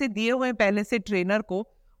क्योंकि पैसे दिए हुए हैं पहले से ट्रेनर को,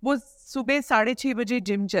 वो सुबह 6:30 बजे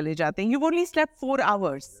जिम चले जाते हैं. You've only slept 4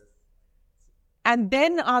 hours. And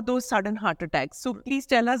then are those sudden heart attacks. So please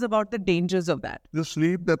tell us about the dangers of that. The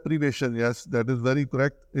sleep deprivation, yes, that is very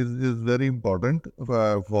correct, is very important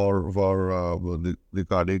for the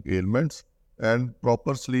cardiac ailments. And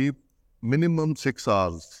proper sleep, minimum 6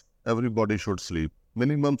 hours. Everybody should sleep.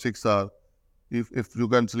 Minimum 6 hours. If you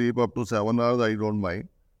can sleep up to 7 hours, I don't mind.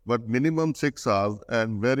 But minimum 6 hours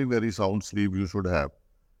and very, very sound sleep you should have.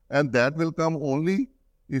 And that will come only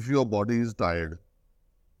if your body is tired.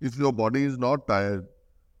 If your body is not tired,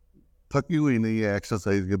 थकी हुई नहीं है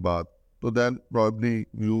exercise के बाद, so then probably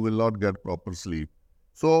you will not get proper sleep.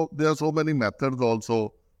 So there are so many methods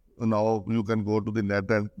also. Now you can go to the net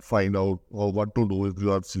and find out what to do if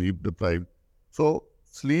you are sleep deprived. So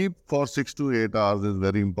sleep for 6 to 8 hours is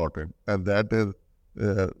very important, and that is,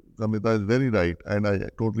 Smita is very right, and I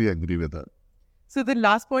totally agree with her. So the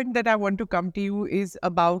last point that I want to come to you is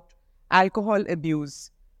about alcohol abuse.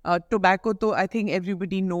 Tobacco, तो I think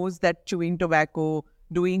everybody knows that chewing tobacco,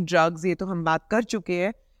 doing drugs, ये तो हम बात कर चुके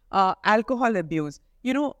हैं. Alcohol abuse.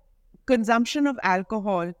 Consumption of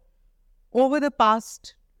alcohol over the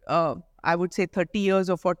past, I would say 30 years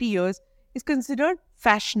or 40 years, is considered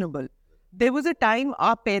fashionable. There was a time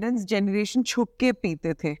our parents' generation छुप के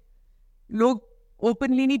पीते थे. लोग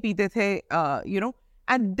openly नहीं पीते थे,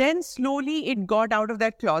 and then slowly it got out of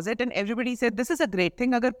that closet and everybody said, this is a great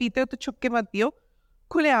thing. अगर पीते हो तो छुप के मत पियो.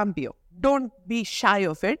 खुलेआम पियो. Don't be shy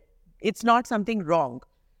of it. It's not something wrong.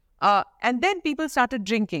 And then people started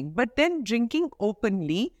drinking. But then drinking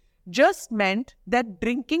openly just meant that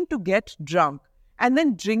drinking to get drunk, and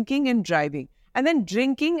then drinking and driving, and then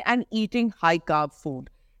drinking and eating high-carb food,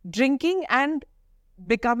 drinking and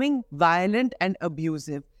becoming violent and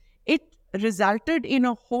abusive. it resulted in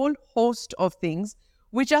a whole host of things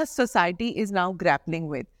which our society is now grappling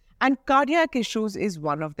with. And cardiac issues is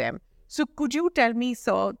one of them. So could you tell me,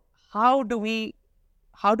 sir, how do we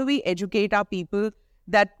educate our people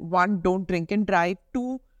that one, don't drink and drive,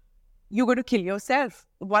 two, you're going to kill yourself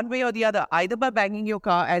one way or the other, either by banging your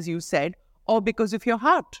car, as you said, or because of your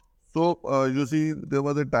heart? So, you see, there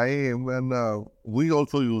was a time when we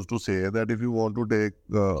also used to say that if you want to take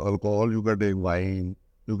alcohol, you can take wine,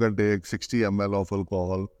 you can take 60 ml of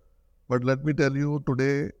alcohol. But let me tell you,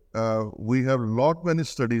 today, we have lot many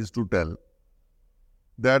studies to tell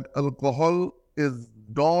that alcohol is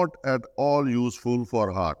not at all useful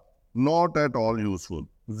for heart. Not at all useful.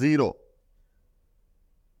 Zero.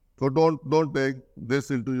 So don't take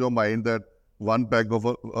this into your mind that one pack of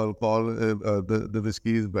alcohol, the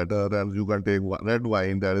whiskey is better, and you can take red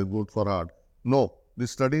wine that is good for heart. No, the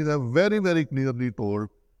studies have very, very clearly told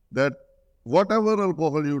that whatever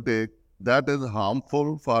alcohol you take, that is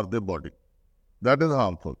harmful for the body. That is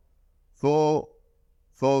harmful. So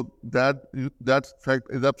that fact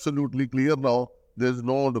is absolutely clear now. There is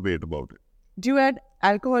no debate about it. Do you add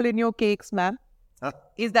alcohol in your cakes, ma'am? Huh?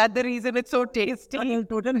 Is that the reason it's so tasty? I'm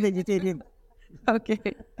total vegetarian. Okay,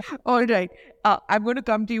 all right. I'm going to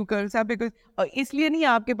come to you, Kaur साहब, because इसलिए नहीं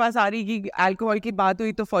आपके पास आ रही कि alcohol की बात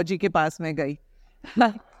हुई तो फौजी के पास में गई.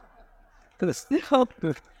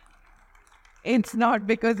 It's not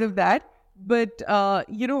because of that, but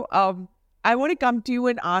I want to come to you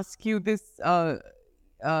and ask you this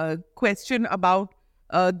question about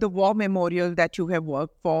the war memorial that you have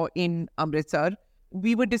worked for in Amritsar.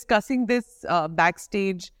 We were discussing this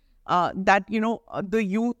backstage, that the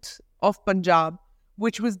youth of Punjab,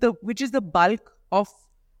 which is the bulk of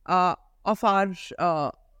our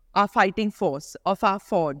fighting force, of our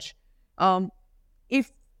forge.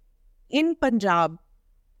 If in Punjab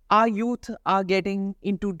our youth are getting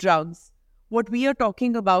into drugs, what we are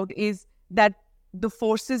talking about is that the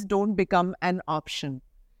forces don't become an option.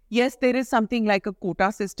 Yes, there is something like a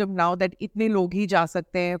quota system now that itne log hi ja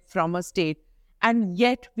sakte hain from a state, and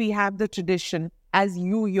yet we have the tradition, as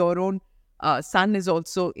your own son is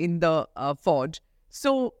also in the forge.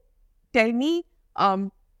 So tell me,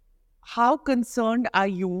 how concerned are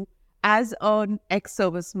you as an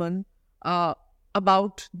ex-serviceman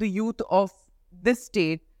about the youth of this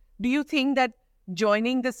state? Do you think that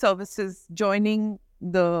joining the services, joining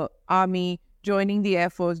the army, joining the Air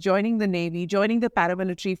Force, joining the Navy, joining the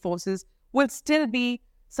paramilitary forces will still be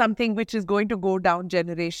something which is going to go down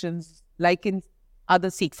generations, like in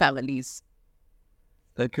other Sikh families?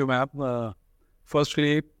 Thank you, ma'am.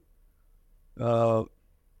 Firstly,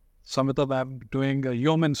 Smita ma'am doing a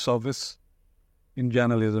yeoman service in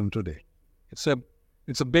journalism today. It's a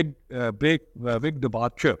big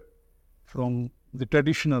departure from the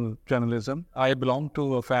traditional journalism. I belong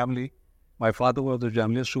to a family. My father was a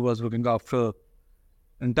journalist who was looking after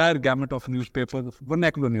entire gamut of newspapers,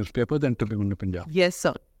 vernacular newspapers, and Tribune Punjab. Yes,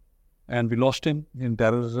 sir. And we lost him in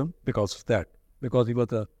terrorism because of that, because he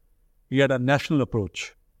had a national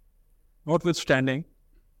approach. Notwithstanding,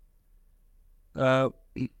 about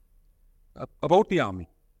the army,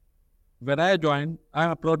 when I joined,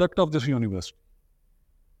 I'm a product of this university.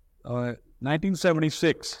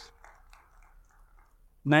 1976,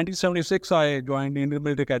 I joined the Indian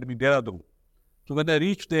Military Academy, Dehradun. So when I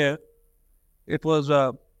reached there, it was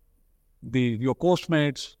your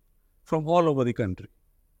coastmates from all over the country.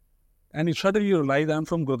 And you suddenly realize I'm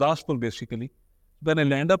from Gurdaspur, basically. When I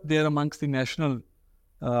land up there amongst the national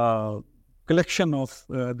collection of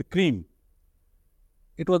the cream,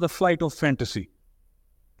 it was a flight of fantasy.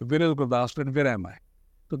 Where is Gurdaspur and where am I?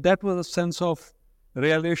 So that was a sense of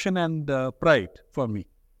realization and pride for me.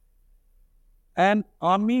 And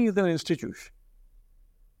army is an institution.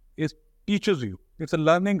 It teaches you. It's a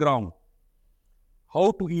learning ground.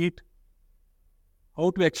 How to eat,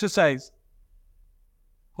 how to exercise,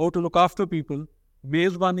 how to look after people,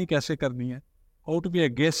 mezbani kaise karni hai, how to be a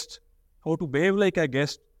guest, how to behave like a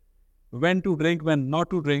guest, when to drink, when not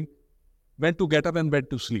to drink, when to get up and when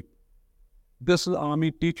to sleep. This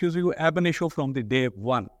army teaches you ab initio from the day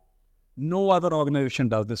one. No other organization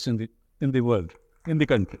does this in the world, in the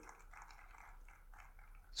country.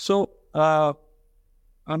 So,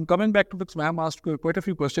 I'm coming back to this. Ma'am asked quite a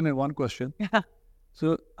few questions in one question.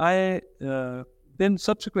 So, I then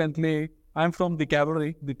subsequently, I'm from the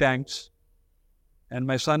cavalry, the tanks, and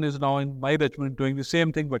my son is now in my regiment doing the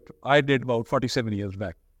same thing, but I did about 47 years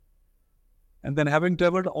back. And then having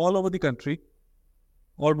traveled all over the country,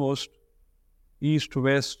 almost east,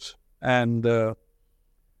 west, and the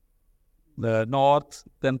north,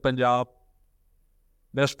 then Punjab,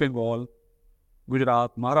 West Bengal,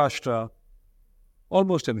 Gujarat, Maharashtra,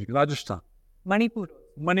 almost everything. Rajasthan.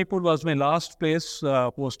 Manipur was my last place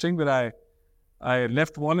posting where I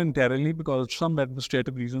left voluntarily because of some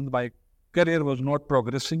administrative reasons. My career was not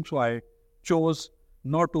progressing, so I chose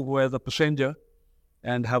not to go as a passenger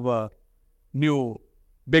and have a new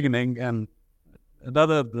beginning and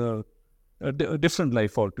another a different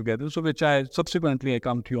life altogether. So which I subsequently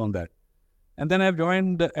come to you on that. And then I've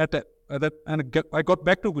joined I got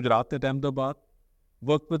back to Gujarat at Ahmedabad,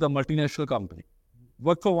 worked with a multinational company.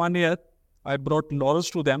 Worked for 1 year. I brought laurels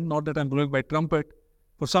to them, not that I'm blowing my trumpet.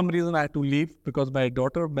 For some reason, I had to leave because my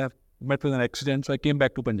daughter met with an accident, so I came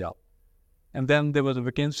back to Punjab. And then there was a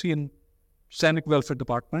vacancy in Sainik Welfare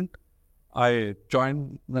Department. I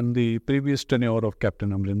joined when the previous tenure of Captain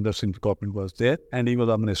Amrinder Singh's government was there, and he was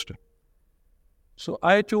our minister. So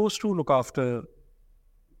I chose to look after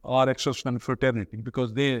our ex-servicemen fraternity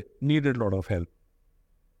because they needed a lot of help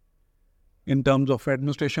in terms of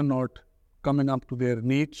administration not coming up to their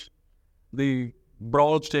needs. The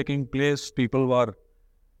brawls taking place, people were,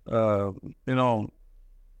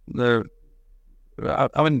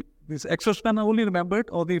 these ex-servicemen are only remembered,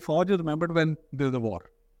 or the Fauj is remembered when there's a war.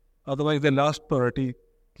 Otherwise, their last priority,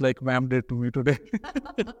 like ma'am did to me today.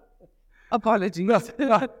 Apologies.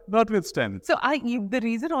 Notwithstanding. So the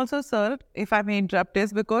reason also, sir, if I may interrupt,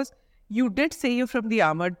 is because you did say you're from the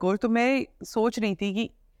armored corps. तो मैं सोच रही थी कि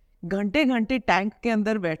घंटे tank के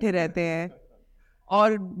अंदर बैठे रहते हैं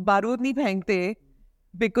और बारूद नहीं फेंकते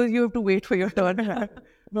because you have to wait for your turn.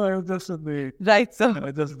 No, I was just in the... Right, sir. I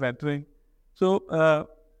was just venturing. So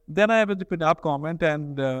then I was in the Punjab government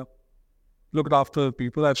and looked after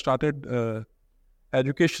people. I started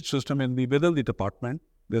education system within the department.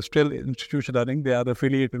 They're still institution running. They are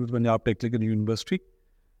affiliated with Punjab Technical University,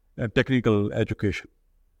 technical education.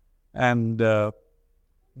 And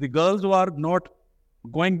the girls were not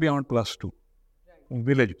going beyond +2 from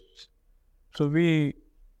villages. So we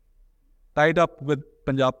tied up with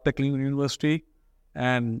Punjab Technical University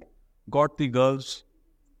and got the girls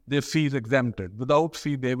their fees exempted. Without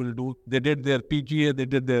fee, they did their PGA, they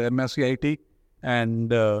did their MSc and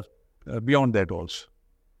beyond that also.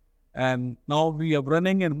 And now we are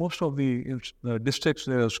running in most of the districts,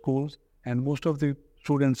 there are schools, and most of the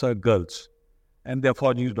students are girls, and they are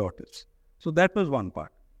Fauji's daughters. So that was one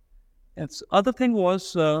part. And the other thing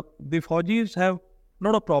was the Faujis have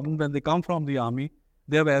not a problem when they come from the army.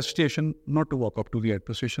 They have a hesitation not to walk up to the head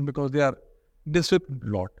position because they are disciplined a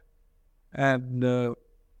lot. And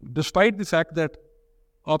despite the fact that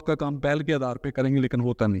आपका काम पहल के आधार पे करेंगे लेकिन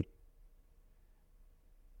होता नहीं.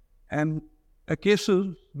 And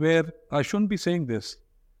cases where I shouldn't be saying this,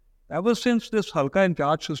 ever since this halka in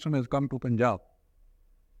charge system has come to Punjab,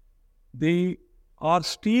 our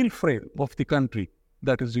steel frame of the country,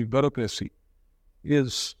 that is the bureaucracy,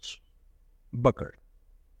 is buckled.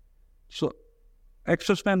 So,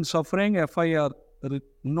 ex-servicemen suffering, FIR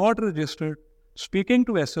not registered, speaking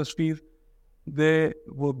to SSPs, they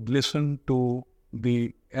would listen to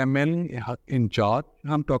the ML in charge.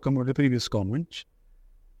 I'm talking about the previous government,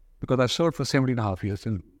 because I served for 17.5 years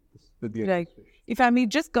with the right. If I may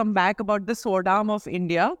just come back about the sword arm of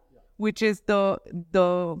India, which is the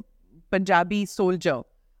Punjabi soldier.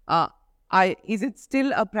 Is it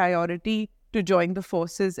still a priority to join the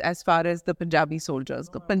forces as far as the Punjabi soldiers,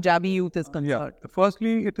 the Punjabi youth is concerned? Yeah.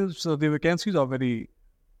 Firstly, it is the vacancies are very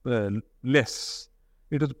less.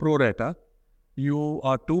 It is pro rata. You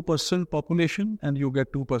are 2% population and you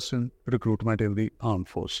get 2% recruitment in the armed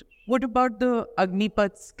forces. What about the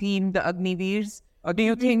Agnipat scheme, the Agniveers? Do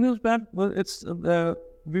you think is bad? Well, it's the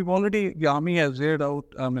army has laid out.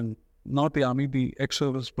 Not the army, the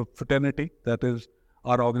ex-service fraternity. That is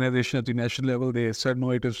our organization at the national level. They said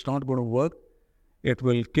no, it is not going to work. It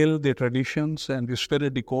will kill the traditions and the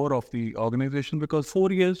spirit, the core of the organization, because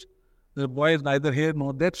 4 years the boy is neither here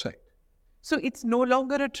nor that side. So it's no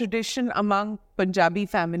longer a tradition among Punjabi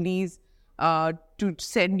families to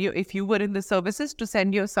send you, if you were in the services, to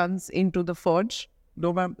send your sons into the forge?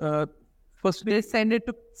 No, ma'am. Firstly, send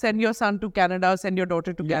your son to Canada, send your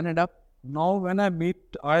daughter to Canada. Now, when I meet,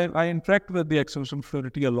 I interact with the ex-servicemen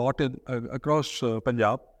fraternity a lot across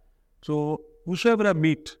Punjab. So, whosoever I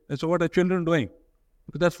meet, I say, what are children doing?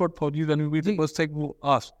 Because that's what Faujis, when we meet, the first thing we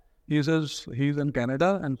ask. He says he's in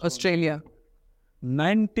Canada and Australia.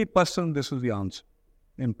 90% this is the answer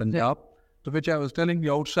in Punjab. Yeah. So which I was telling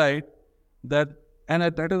the outside that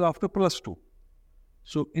is after +2.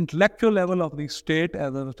 So intellectual level of the state,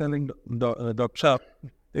 as I was telling Dr.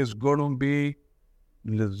 is going to be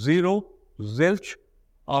zero, zilch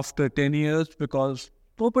after 10 years because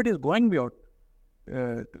nobody is going beyond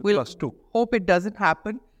 +2. Hope it doesn't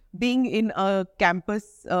happen. Being in a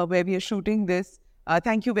campus where we are shooting this,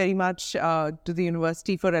 Thank you very much to the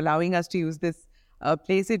university for allowing us to use this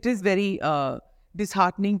place. It is very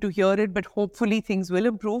disheartening to hear it, but hopefully things will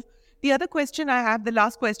improve. The other question I have, the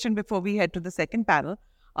last question before we head to the second panel,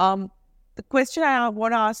 the question I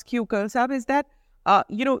want to ask you, Kaur Sahab, is that,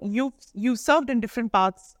 you've served in different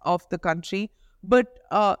parts of the country, but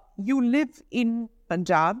you live in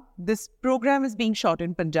Punjab. This program is being shot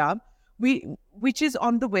in Punjab, which is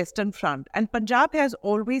on the Western Front. And Punjab has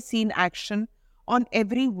always seen action on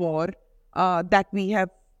every war that we have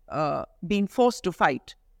been forced to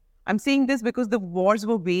fight. I'm saying this because the wars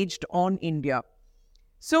were waged on India.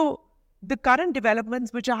 So the current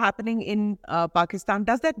developments which are happening in Pakistan,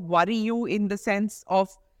 does that worry you in the sense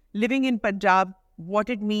of living in Punjab,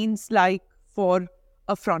 what it means like for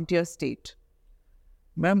a frontier state?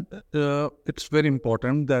 Ma'am, it's very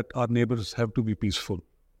important that our neighbors have to be peaceful.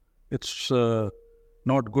 It's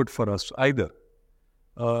not good for us either.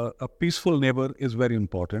 A peaceful neighbor is very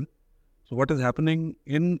important. So what is happening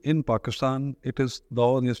in Pakistan, it is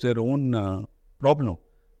their own problem.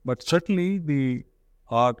 But certainly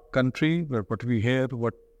our country, what we hear,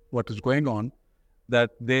 what is going on,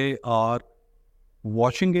 that they are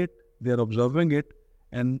watching it, they are observing it,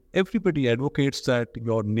 and everybody advocates that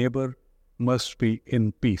your neighbor must be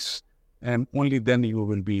in peace, and only then you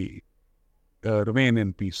will be remain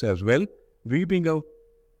in peace as well. We being a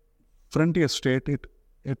frontier state,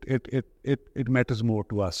 it matters more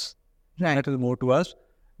to us. Right. Matters more to us.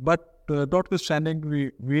 But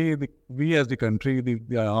notwithstanding, we as the country,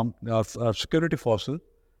 our security forces,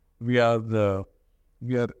 we are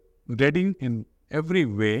ready in every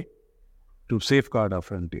way to safeguard our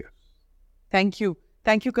frontiers. Thank you,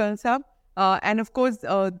 Karan Sahab. And of course,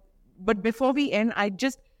 but before we end, I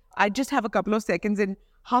just have a couple of seconds, in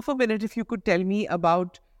half a minute, if you could tell me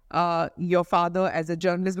about your father as a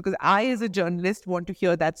journalist, because I, as a journalist, want to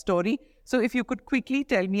hear that story. So if you could quickly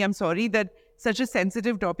tell me, I'm sorry that such a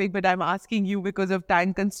sensitive topic, but I'm asking you because of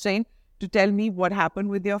time constraint to tell me what happened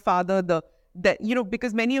with your father.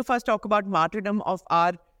 Because many of us talk about martyrdom of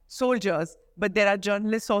our soldiers, but there are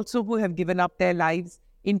journalists also who have given up their lives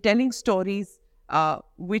in telling stories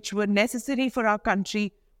which were necessary for our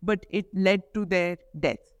country, but it led to their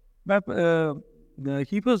death. But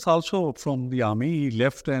he was also from the army. He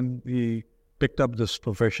left and he picked up this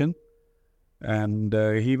profession. And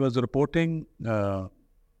he was reporting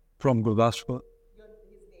from Gurdaspur.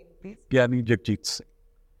 His name, please. Rajni Bector Singh.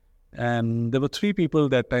 And there were three people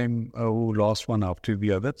that time who lost one after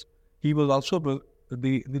the others. He was also,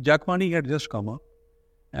 the Jakwani had just come up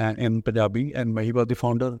in Punjabi, and he was the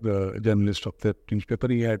founder, the journalist of that newspaper.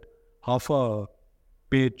 He had half a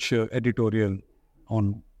page editorial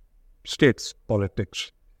on states,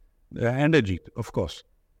 politics, and Ajit, of course.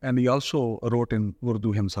 And he also wrote in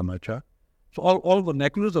Urdu Hind Samachar. So all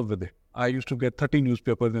vernaculars of it. I used to get 30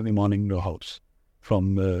 newspapers in the morning in the house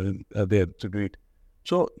from there to read.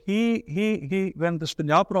 So he when this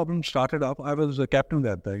Punjab problem started up, I was a captain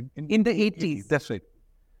that time. In the 80s. That's right.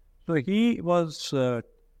 So he was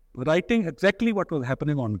writing exactly what was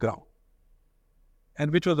happening on ground,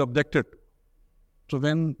 and which was objected to. So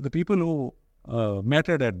when the people who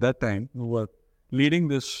mattered at that time, who were leading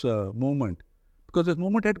this movement, because this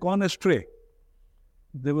movement had gone astray,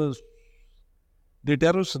 there was the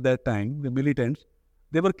terrorists at that time, the militants,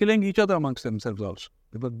 they were killing each other amongst themselves also.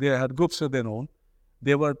 They had groups of their own.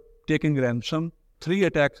 They were taking ransom. 3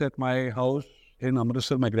 attacks at my house in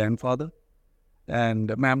Amritsar, my grandfather.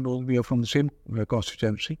 And ma'am knows we are from the same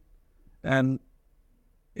constituency. And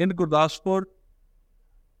in Gurdaspur,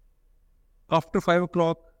 after 5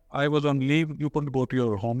 o'clock, I was on leave. You couldn't go to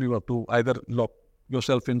your home. You have to either lock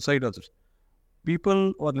yourself inside or this.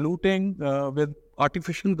 People were looting with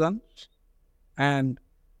artificial guns and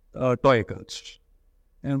toy guns.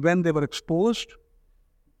 And when they were exposed,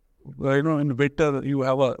 in winter you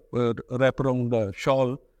have a wrap around the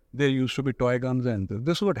shawl. There used to be toy guns, and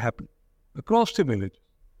this is what happened across the village.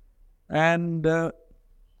 And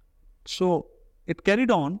so it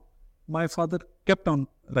carried on. My father kept on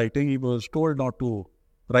writing. He was told not to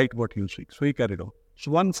write what you see. So he carried on.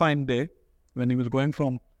 So one fine day, when he was going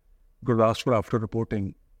from Gurdaspur after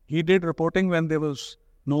reporting, he did reporting when there was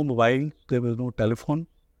no mobile, there was no telephone.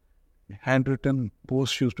 Handwritten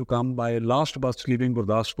posts used to come by last bus leaving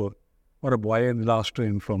Gurdaspur or a boy in the last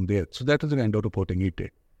train from there. So that is the kind of reporting he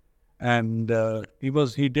did. And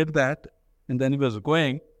he did that, and then he was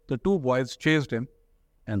going. The 2 boys chased him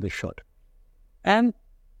and they shot him. And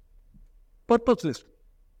purposeless,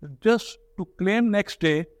 just to claim next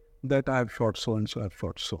day that I have shot so and so, I have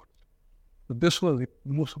shot so. So this was the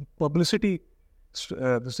most publicity.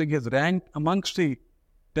 This thing has ranked amongst the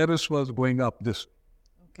terrorists was going up this.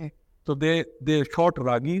 Okay. So they shot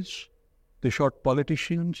ragis, they shot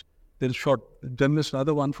politicians, they shot journalists,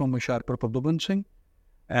 another one from Sharper Dr Singh,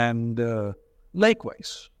 and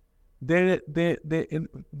likewise, they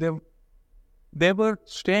were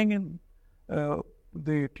staying in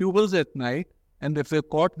the tubals at night, and if they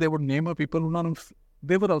caught, they would name a people.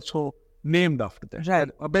 They were also named after that, right,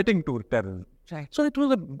 abetting to terrorism. Right. So it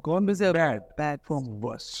was bad from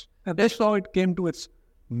worse. And that's how it came to its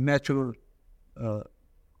natural,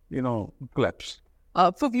 collapse.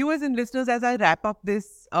 For viewers and listeners, as I wrap up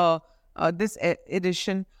this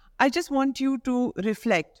edition, I just want you to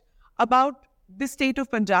reflect about the state of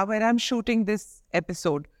Punjab where I'm shooting this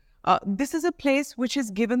episode. This is a place which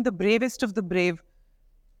has given the bravest of the brave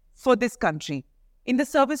for this country, in the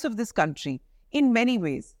service of this country, in many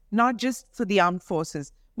ways, not just for the armed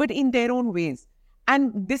forces, but in their own ways.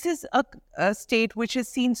 And this is a state which has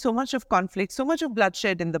seen so much of conflict, so much of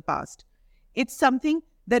bloodshed in the past. It's something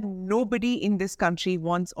that nobody in this country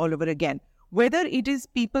wants all over again. Whether it is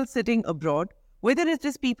people sitting abroad, whether it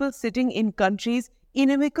is people sitting in countries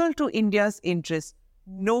inimical to India's interests,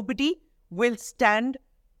 nobody will stand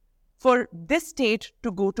for this state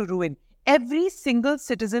to go to ruin. Every single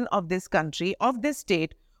citizen of this country, of this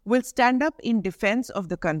state, will stand up in defense of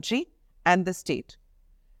the country and the state.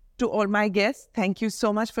 To all my guests, thank you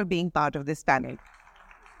so much for being part of this panel.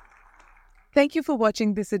 Thank you for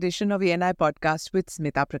watching this edition of ANI Podcast with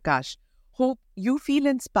Smita Prakash. Hope you feel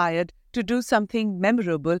inspired to do something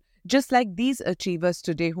memorable, just like these achievers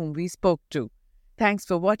today whom we spoke to. Thanks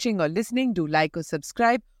for watching or listening. Do like or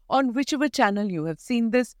subscribe on whichever channel you have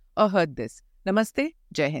seen this or heard this. Namaste.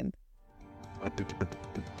 Jai Hind.